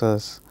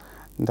forces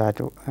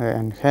that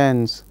and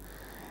hence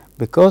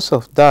because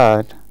of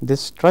that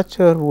this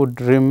structure would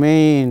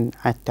remain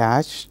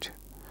attached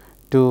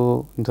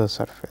to the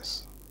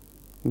surface,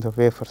 the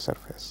wafer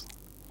surface,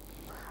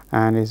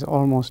 and is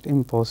almost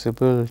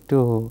impossible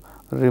to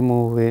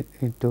remove it,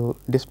 to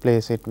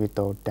displace it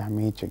without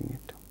damaging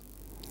it.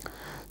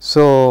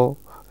 So,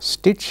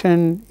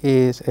 stitching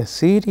is a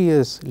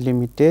serious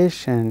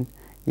limitation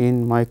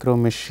in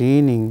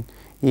micromachining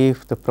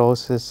if the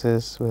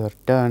processes were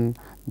done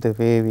the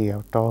way we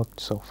have talked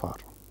so far.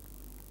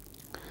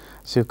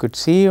 So, you could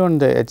see on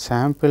the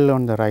example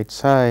on the right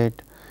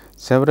side,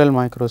 several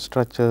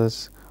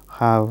microstructures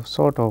have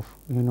sort of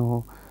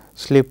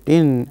slipped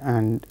in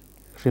and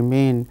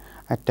remain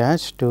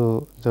attached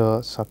to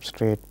the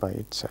substrate by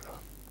itself,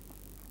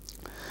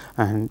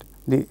 and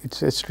it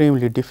is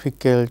extremely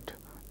difficult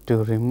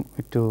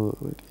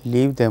to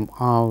leave them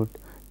out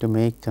to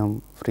make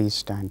them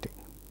freestanding.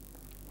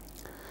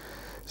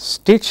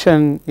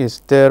 Stitching is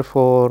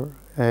therefore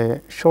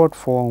a short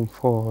form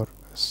for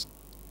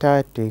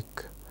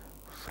static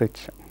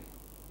friction,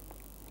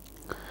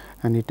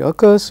 and it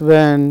occurs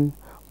when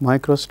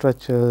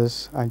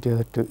microstructures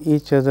adhere to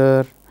each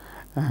other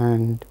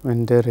and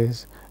when there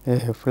is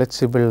a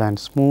flexible and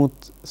smooth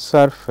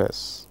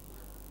surface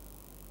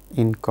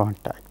in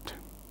contact.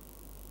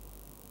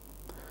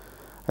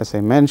 As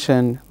I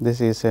mentioned,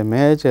 this is a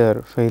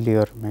major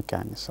failure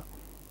mechanism.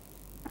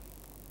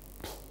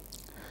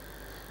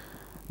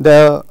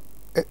 The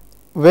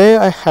way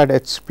I had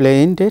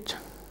explained it,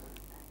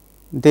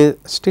 the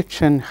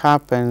stitching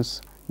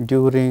happens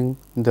during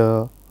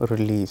the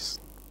release.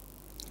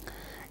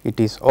 It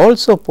is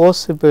also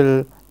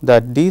possible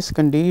that these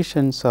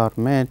conditions are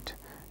met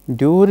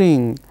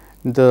during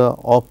the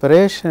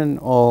operation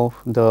of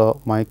the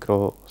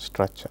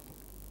microstructure.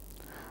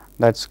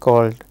 That is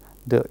called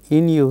the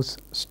in-use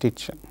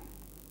stitching.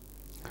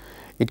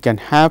 It can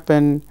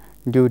happen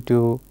due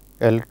to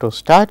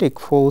electrostatic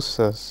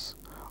forces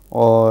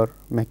or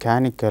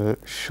mechanical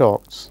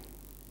shocks.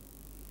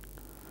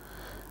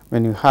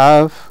 When you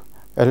have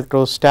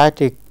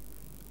electrostatic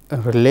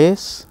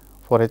relays,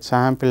 for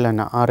example, an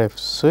RF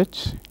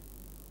switch,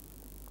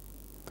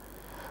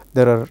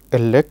 there are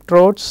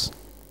electrodes,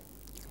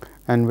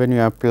 and when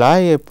you apply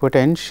a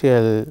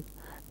potential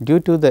due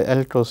to the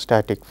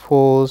electrostatic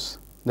force,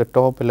 the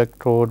top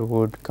electrode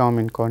would come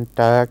in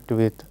contact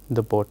with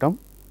the bottom,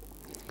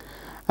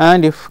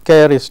 and if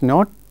care is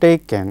not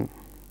taken,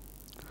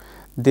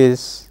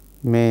 these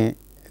may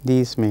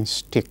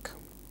stick.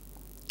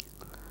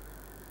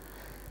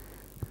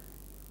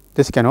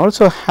 This can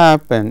also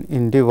happen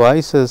in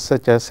devices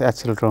such as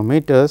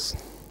accelerometers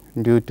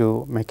due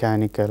to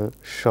mechanical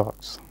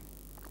shocks.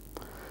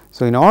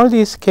 So, in all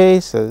these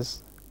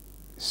cases,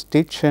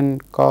 stitching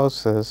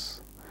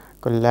causes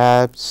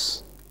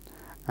collapse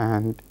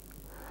and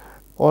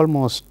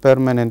almost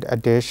permanent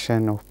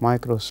adhesion of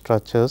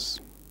microstructures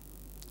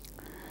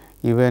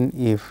even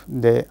if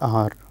they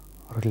are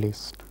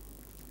released.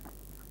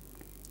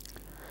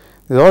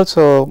 It is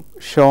also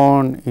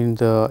shown in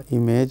the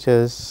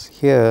images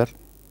here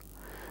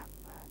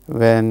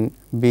when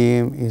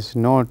beam is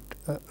not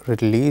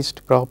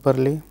released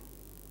properly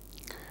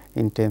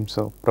in terms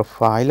of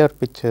profiler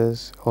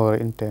pitches or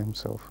in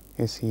terms of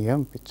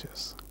SEM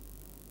pitches.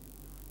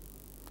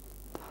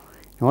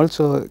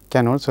 Also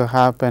can also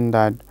happen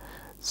that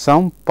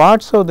some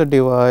parts of the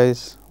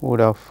device would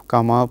have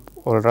come up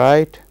all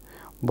right,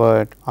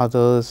 but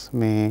others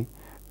may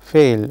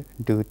fail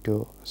due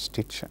to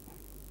stitching.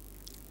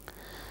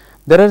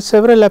 There are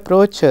several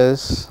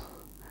approaches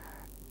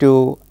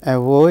to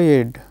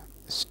avoid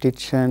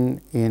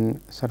stitching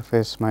in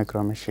surface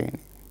micromachining.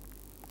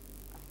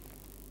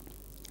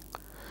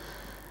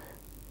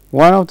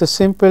 One of the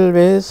simple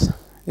ways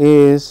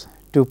is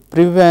to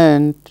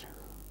prevent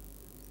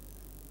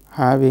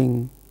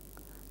having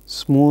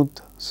smooth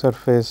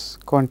surface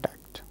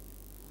contact.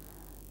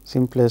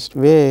 Simplest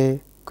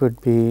way could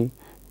be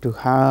to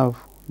have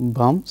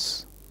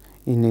bumps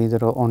in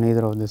on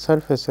either of the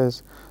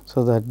surfaces,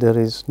 so that there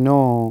is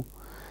no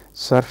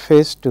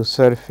surface to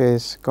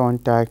surface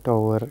contact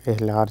over a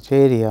large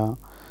area,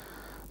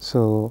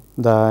 so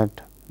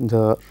that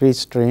the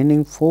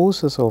restraining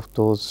forces of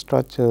those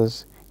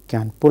structures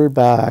can pull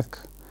back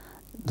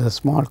the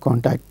small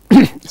contact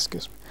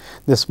excuse me,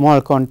 the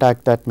small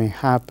contact that may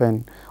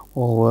happen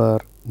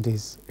over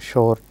these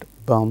short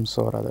bumps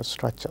or other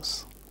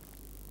structures.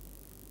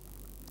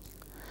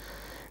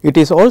 It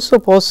is also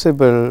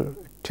possible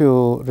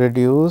to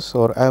reduce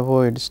or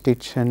avoid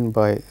stitching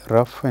by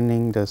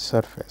roughening the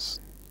surface.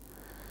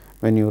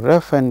 When you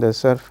roughen the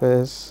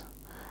surface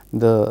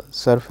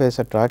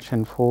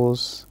attraction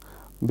force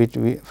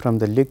from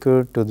the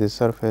liquid to the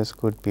surface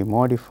could be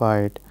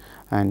modified,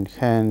 and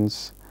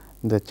hence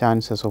the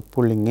chances of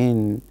pulling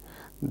in,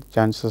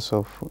 chances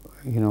of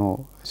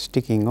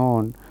sticking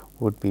on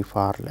would be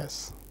far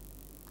less.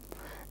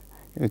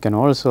 You can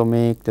also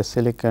make the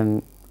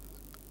silicon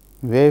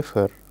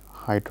wafer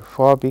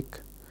hydrophobic,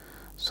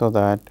 so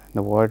that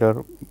the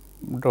water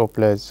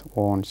droplets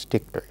won't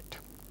stick to it.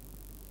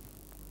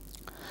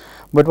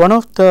 But one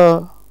of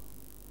the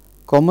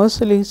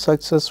commercially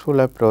successful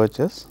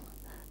approaches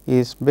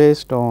is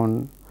based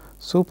on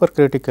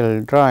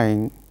supercritical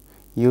drying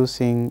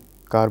using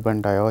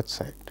carbon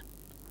dioxide.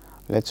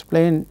 I will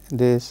explain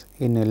this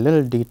in a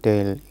little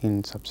detail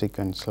in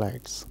subsequent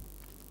slides.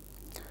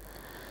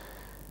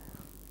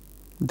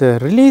 The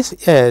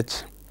release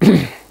etch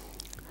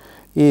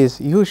is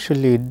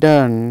usually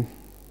done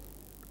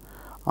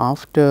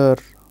after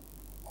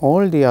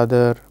all the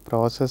other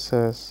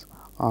processes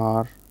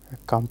are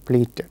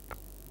completed.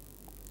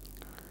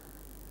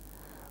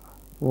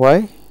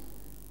 Why?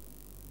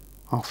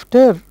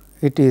 After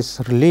it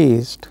is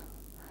released,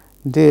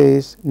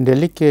 these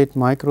delicate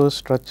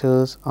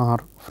microstructures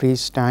are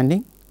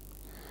freestanding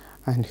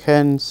and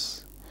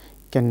hence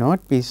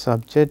cannot be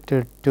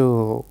subjected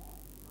to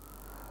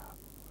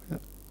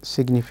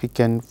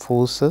significant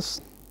forces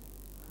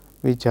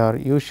which are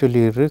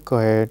usually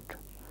required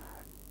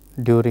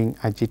during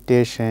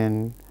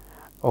agitation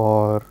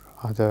or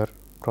other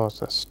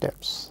process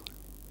steps.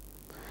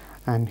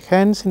 And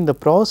hence in the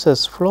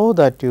process flow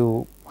that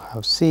you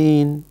have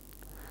seen,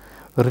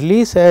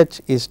 release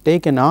edge is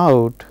taken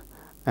out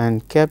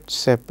and kept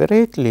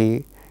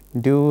separately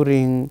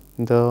during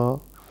the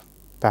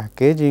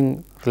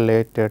packaging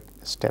related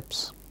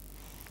steps.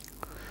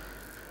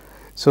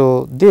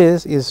 So,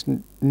 this is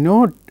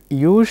not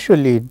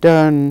usually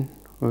done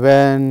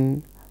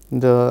when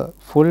the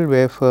full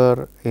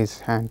wafer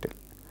is handled.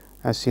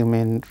 As you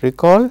may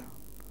recall,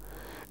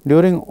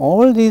 during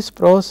all these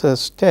process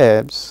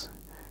steps,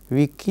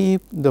 we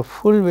keep the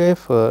full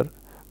wafer,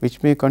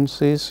 which may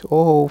consist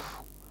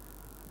of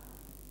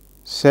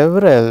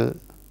several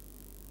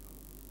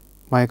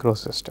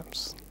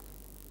microsystems,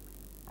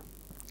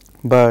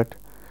 but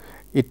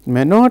it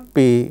may not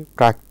be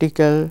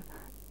practical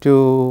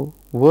to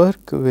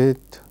work with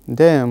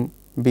them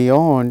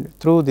beyond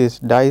through this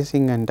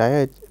dicing and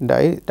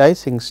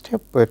dicing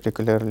step,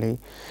 particularly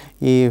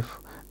if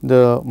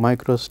the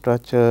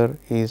microstructure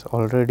is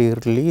already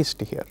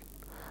released here,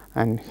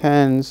 and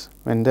hence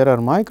when there are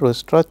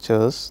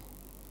microstructures,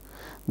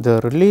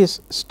 the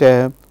release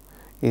step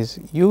is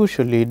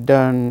usually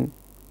done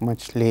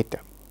much later,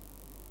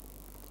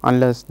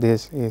 unless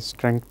this is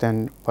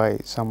strengthened by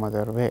some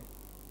other way.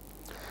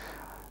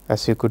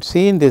 As you could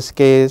see in this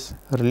case,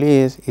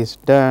 release is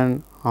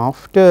done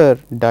after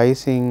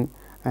dicing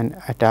and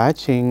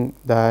attaching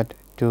that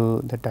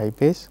to the die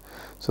base,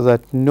 so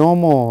that no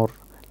more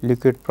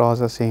liquid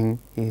processing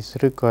is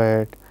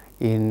required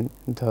in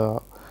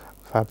the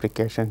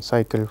fabrication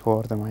cycle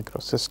for the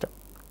microsystem.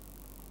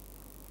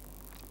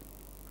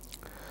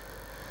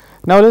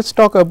 Now, let us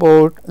talk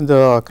about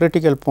the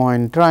critical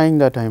point drying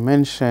that I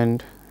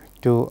mentioned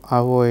to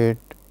avoid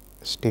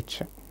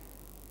stitching.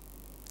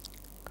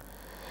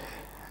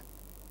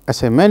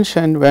 As I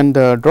mentioned, when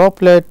the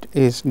droplet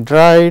is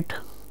dried,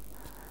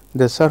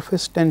 the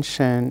surface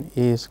tension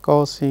is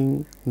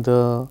causing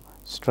the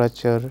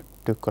structure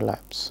to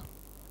collapse,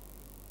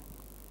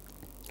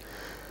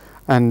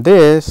 and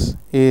this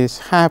is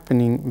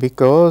happening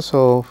because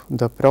of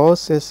the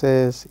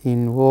processes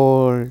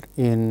involved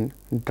in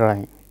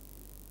drying.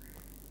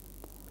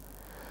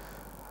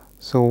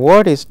 So,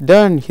 what is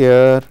done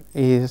here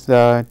is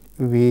that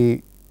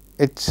we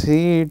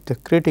exceed the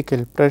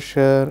critical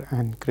pressure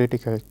and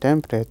critical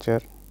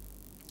temperature,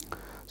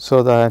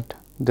 so that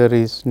there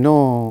is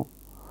no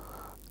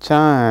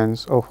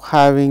chance of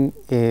having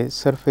a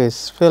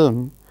surface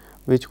film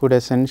which would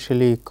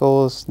essentially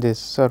cause this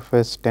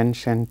surface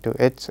tension to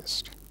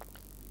exist.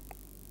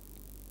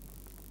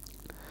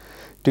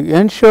 To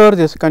ensure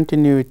this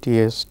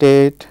continuity of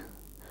state,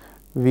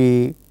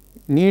 we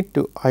need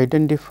to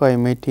identify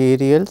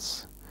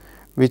materials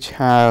which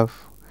have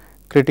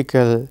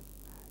critical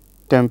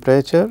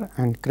temperature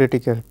and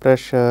critical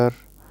pressure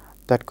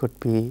that could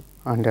be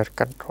under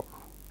control.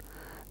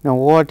 Now,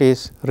 what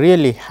is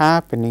really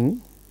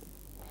happening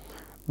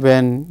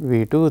when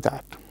we do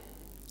that?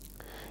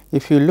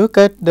 If you look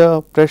at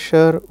the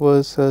pressure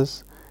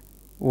versus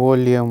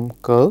volume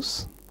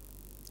curves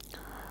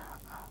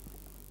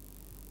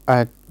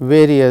at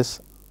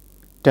various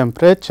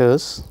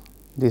temperatures,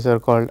 these are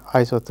called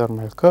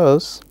isothermal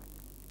curves.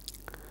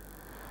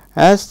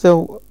 As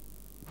the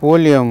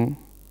volume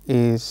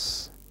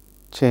is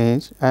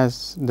changed,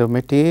 as the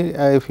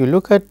material, if you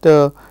look at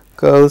the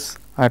curves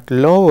at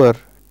lower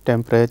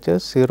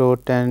temperatures 0,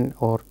 10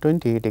 or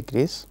 20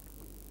 degrees,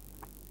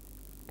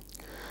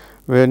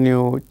 when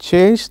you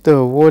change the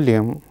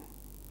volume,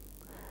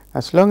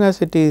 as long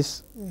as it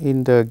is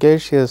in the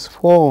gaseous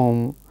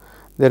form,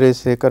 there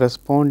is a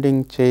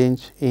corresponding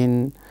change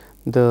in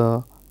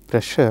the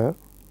pressure.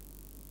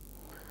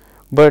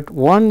 But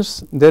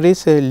once there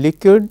is a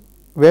liquid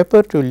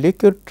vapor to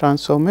liquid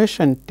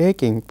transformation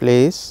taking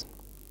place,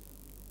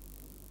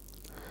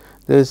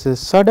 there is a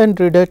sudden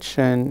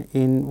reduction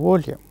in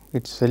volume,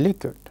 it is a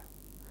liquid,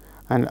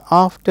 and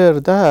after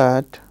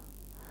that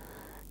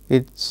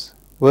it is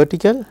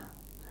vertical,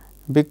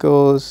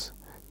 because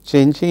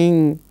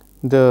changing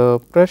the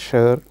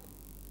pressure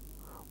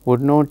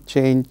would not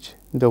change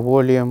the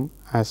volume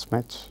as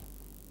much,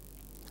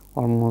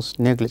 almost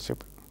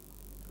negligible.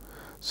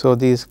 So,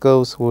 these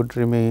curves would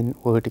remain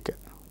vertical,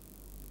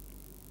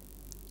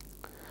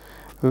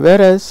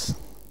 whereas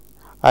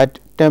at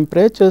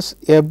temperatures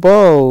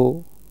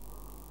above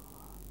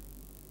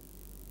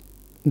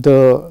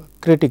the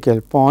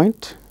critical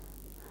point,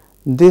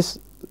 this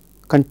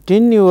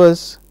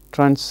continuous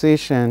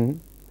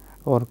transition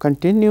or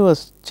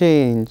continuous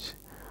change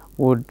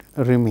would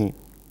remain.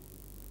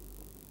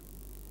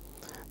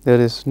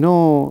 There is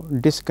no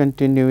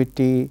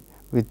discontinuity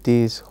with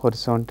these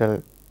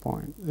horizontal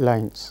point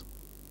lines,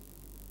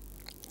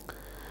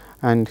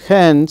 and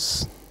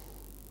hence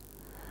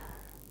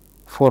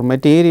for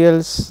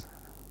materials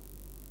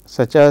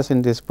such as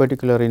in this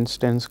particular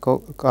instance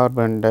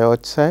carbon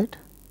dioxide,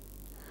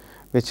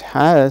 which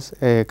has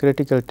a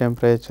critical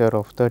temperature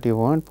of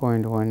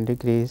 31.1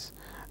 degrees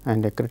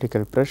and a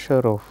critical pressure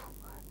of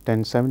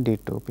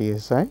 1072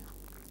 psi.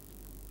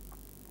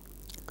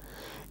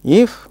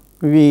 If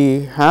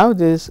we have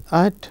this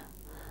at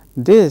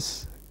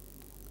this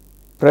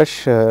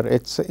pressure,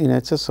 it's in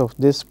excess of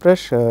this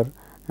pressure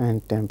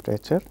and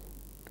temperature,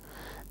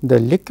 the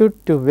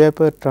liquid to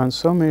vapor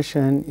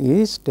transformation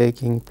is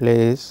taking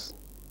place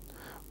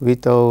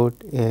without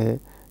a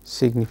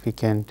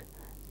significant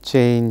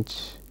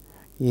change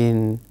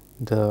in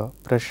the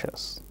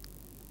pressures,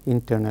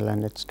 internal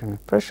and external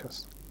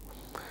pressures,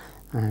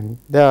 and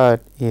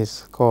that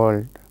is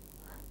called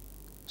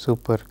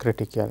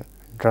supercritical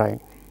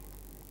drying.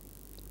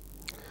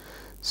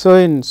 So,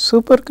 in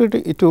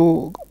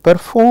to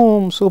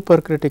perform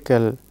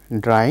supercritical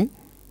drying,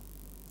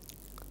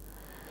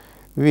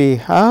 we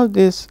have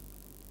this,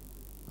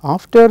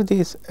 after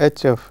this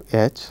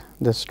HFH,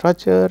 the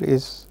structure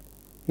is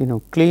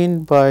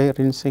cleaned by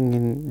rinsing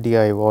in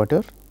DI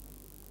water,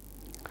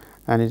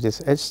 and it is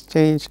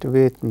exchanged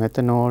with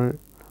methanol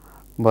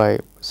by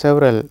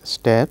several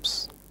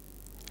steps.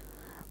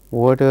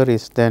 Water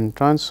is then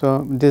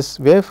transformed, this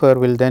wafer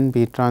will then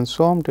be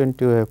transformed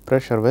into a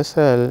pressure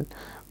vessel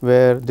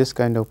where this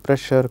kind of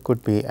pressure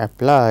could be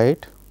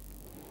applied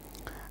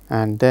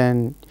and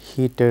then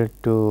heated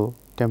to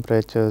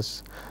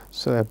temperatures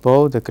so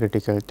above the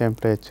critical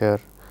temperature,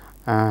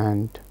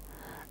 and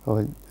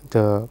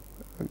the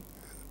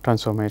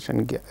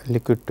transformation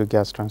liquid to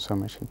gas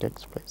transformation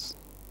takes place.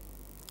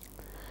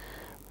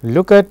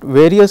 Look at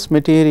various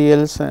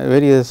materials,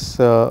 various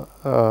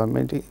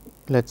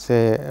let us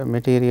say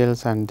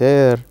materials and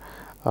their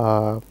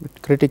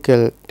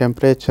critical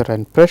temperature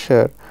and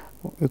pressure.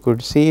 You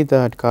could see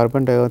that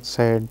carbon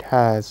dioxide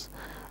has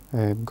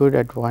a good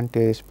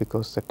advantage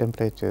because the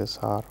temperatures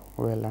are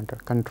well under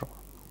control.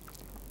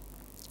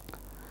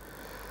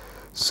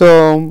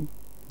 So,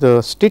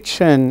 the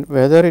stiction,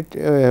 whether it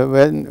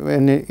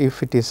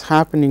if it is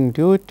happening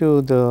due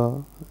to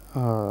the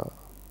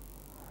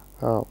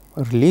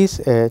release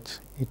edge,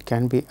 it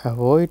can be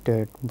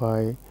avoided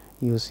by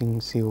using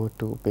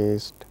CO2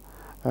 based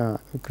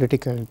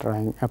critical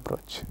drying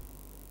approach.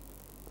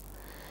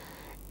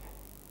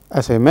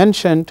 As I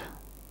mentioned,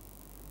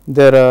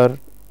 there are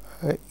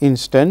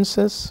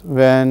instances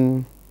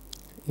when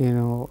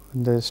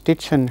the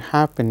stitching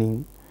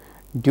happening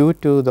due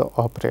to the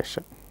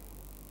operation.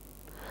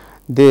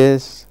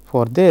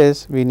 For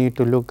this we need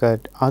to look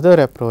at other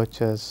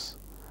approaches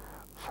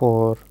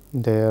for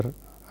their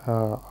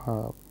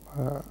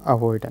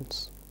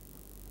avoidance.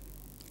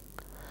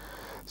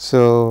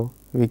 So,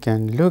 we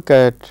can look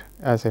at,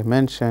 as I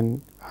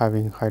mentioned,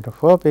 having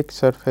hydrophobic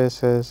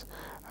surfaces,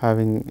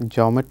 having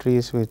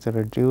geometries with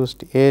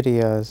reduced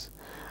areas,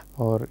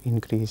 or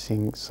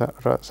increasing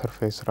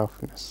surface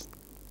roughness.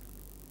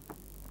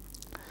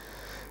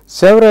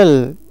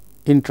 Several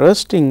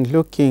interesting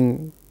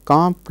looking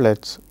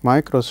complex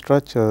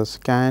microstructures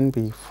can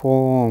be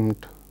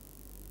formed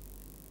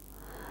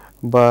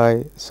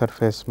by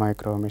surface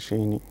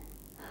micromachining.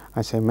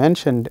 As I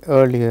mentioned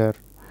earlier,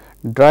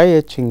 dry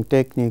etching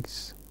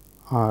techniques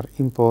are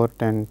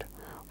important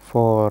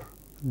for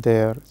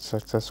their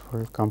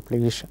successful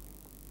completion.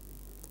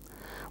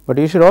 But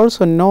you should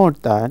also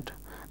note that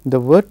the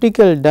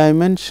vertical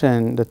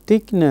dimension, the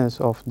thickness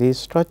of these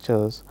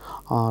structures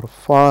are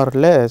far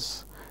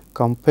less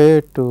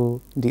compared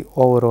to the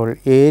overall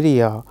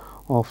area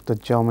of the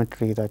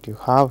geometry that you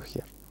have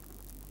here.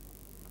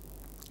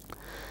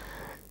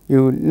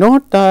 You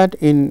note that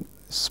in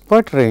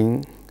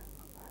sputtering,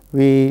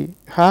 we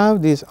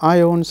have these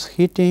ions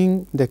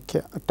hitting the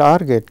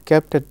target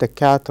kept at the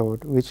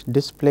cathode, which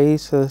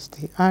displaces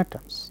the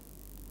atoms.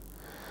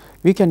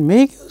 We can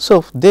make use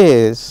of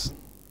this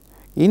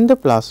in the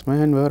plasma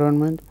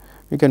environment.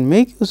 We can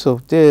make use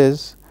of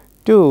this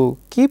to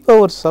keep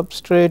our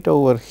substrate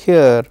over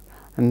here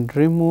and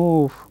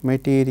remove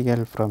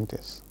material from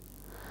this,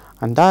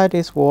 and that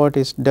is what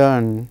is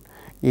done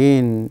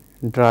in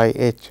dry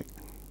etching.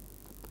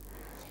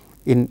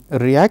 In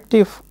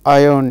reactive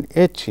ion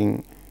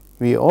etching,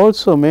 we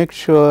also make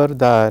sure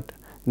that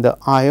the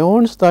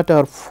ions that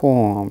are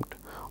formed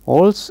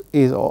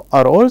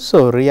are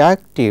also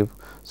reactive,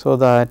 so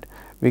that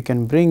we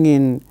can bring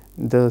in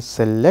the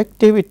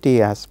selectivity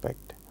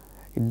aspect.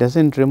 It does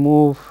not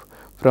remove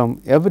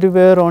from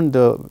everywhere on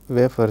the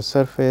wafer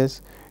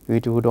surface,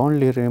 it would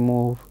only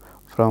remove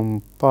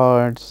from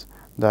parts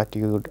that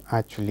you would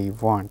actually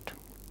want.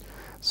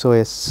 So,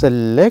 a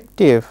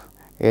selective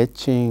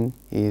etching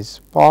is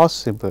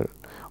possible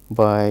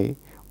by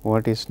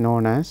what is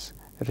known as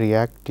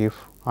reactive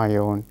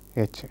ion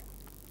etching.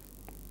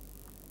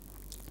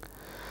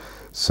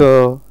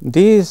 So,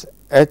 these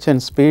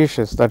etchant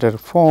species that are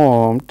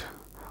formed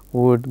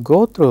would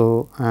go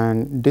through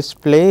and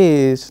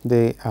displace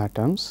the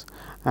atoms,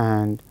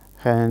 and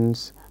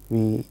hence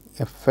we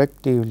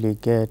effectively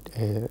get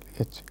a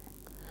etching.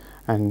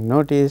 And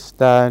notice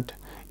that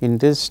in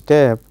this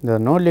step there are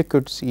no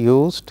liquids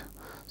used.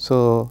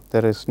 So,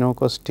 there is no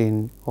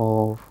question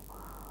of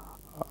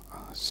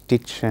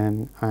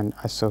stitching and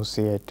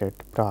associated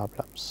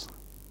problems.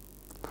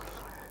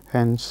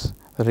 Hence,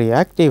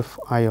 reactive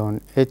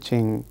ion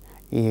etching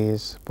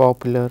is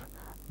popular.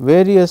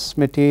 Various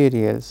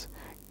materials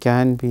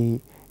can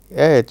be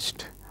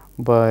etched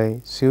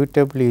by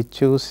suitably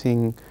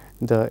choosing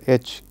the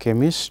etch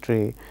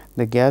chemistry,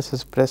 the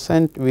gases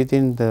present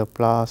within the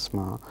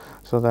plasma,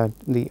 so that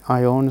the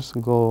ions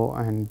go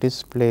and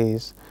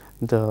displace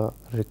the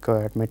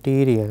required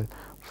material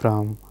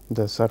from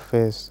the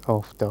surface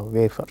of the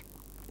wafer.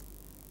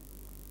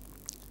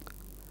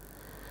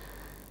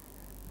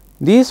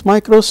 These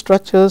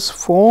microstructures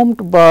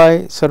formed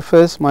by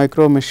surface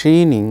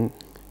micromachining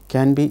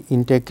can be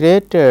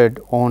integrated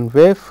on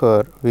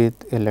wafer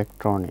with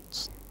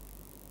electronics.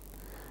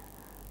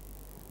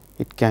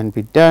 It can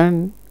be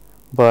done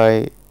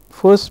by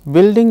first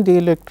building the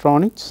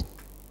electronics,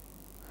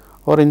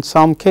 or in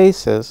some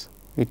cases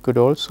it could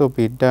also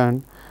be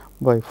done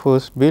by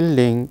first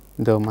building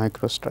the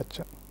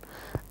microstructure.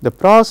 The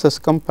process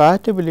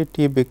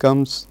compatibility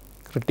becomes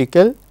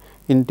critical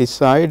in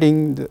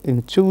deciding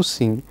in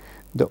choosing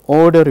the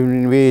order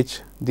in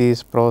which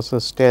these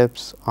process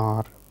steps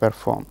are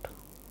performed.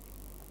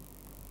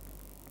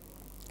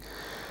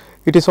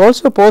 It is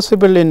also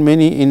possible in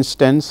many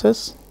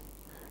instances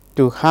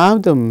to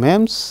have the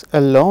MEMS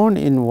alone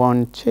in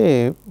one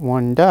chip,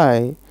 one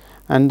die,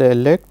 and the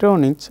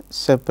electronics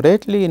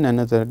separately in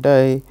another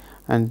die,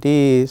 and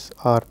these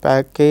are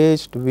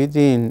packaged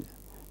within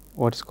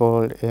what is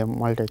called a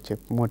multi-chip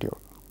module.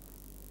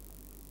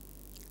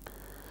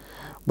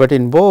 But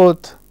in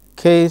both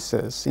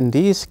cases, in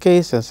these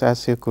cases,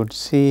 as you could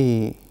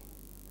see,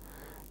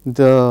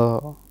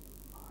 the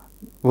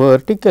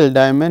vertical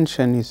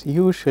dimension is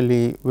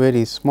usually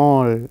very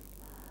small,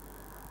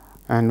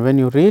 and when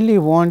you really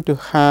want to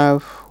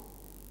have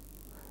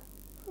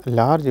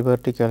large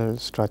vertical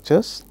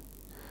structures,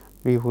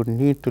 we would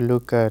need to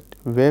look at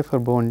wafer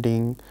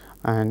bonding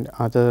and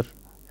other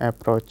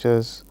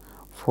approaches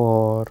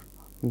for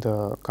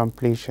the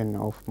completion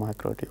of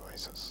micro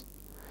devices.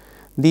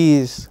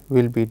 These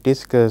will be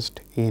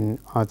discussed in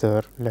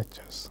other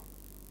lectures.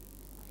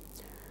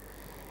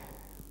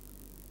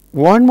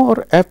 One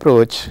more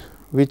approach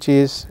which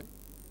is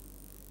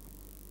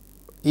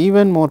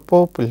even more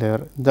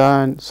popular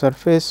than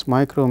surface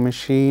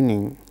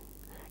micromachining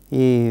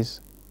is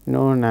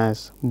known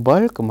as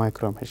bulk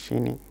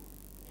micromachining.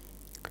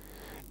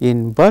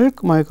 In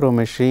bulk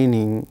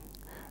micromachining,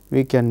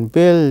 we can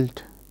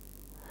build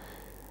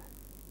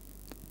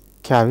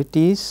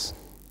cavities,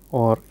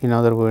 or in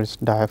other words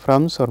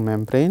diaphragms or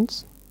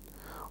membranes,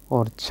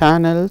 or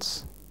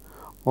channels,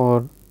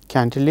 or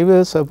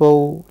cantilevers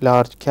above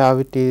large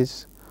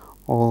cavities,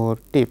 or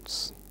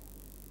tips.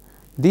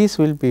 These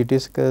will be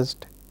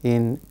discussed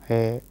in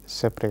a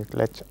separate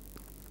lecture.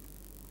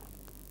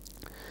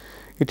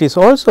 It is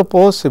also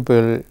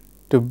possible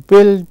to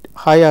build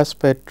high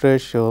aspect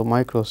ratio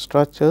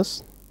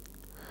microstructures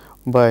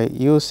by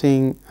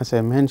using, as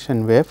I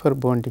mentioned, wafer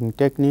bonding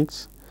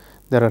techniques.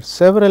 There are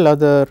several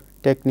other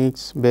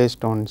techniques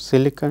based on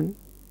silicon.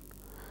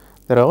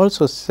 There are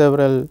also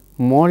several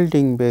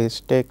molding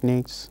based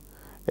techniques,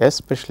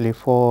 especially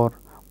for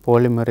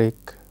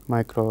polymeric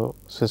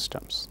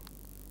microsystems.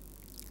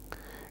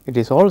 It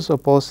is also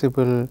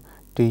possible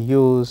to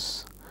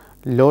use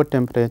low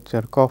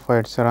temperature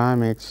copper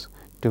ceramics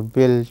to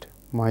build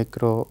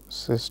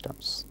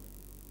microsystems.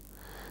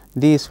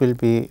 These will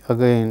be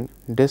again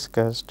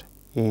discussed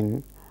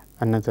in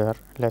another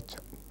lecture.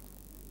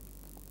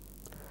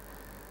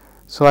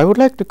 So, I would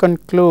like to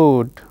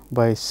conclude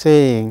by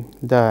saying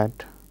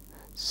that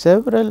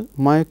several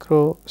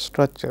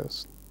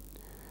microstructures,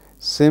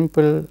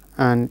 simple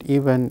and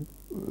even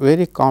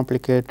very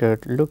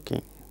complicated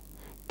looking,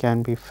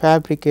 can be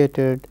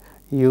fabricated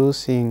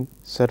using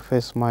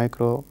surface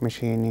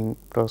micromachining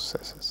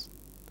processes.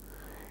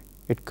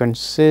 It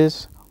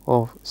consists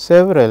of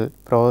several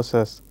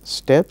process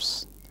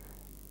steps,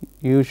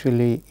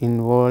 usually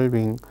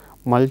involving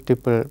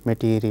multiple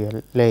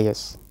material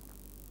layers,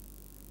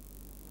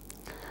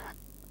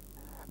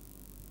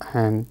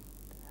 and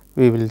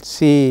we will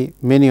see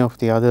many of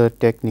the other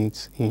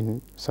techniques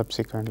in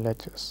subsequent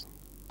lectures.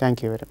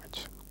 Thank you very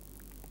much.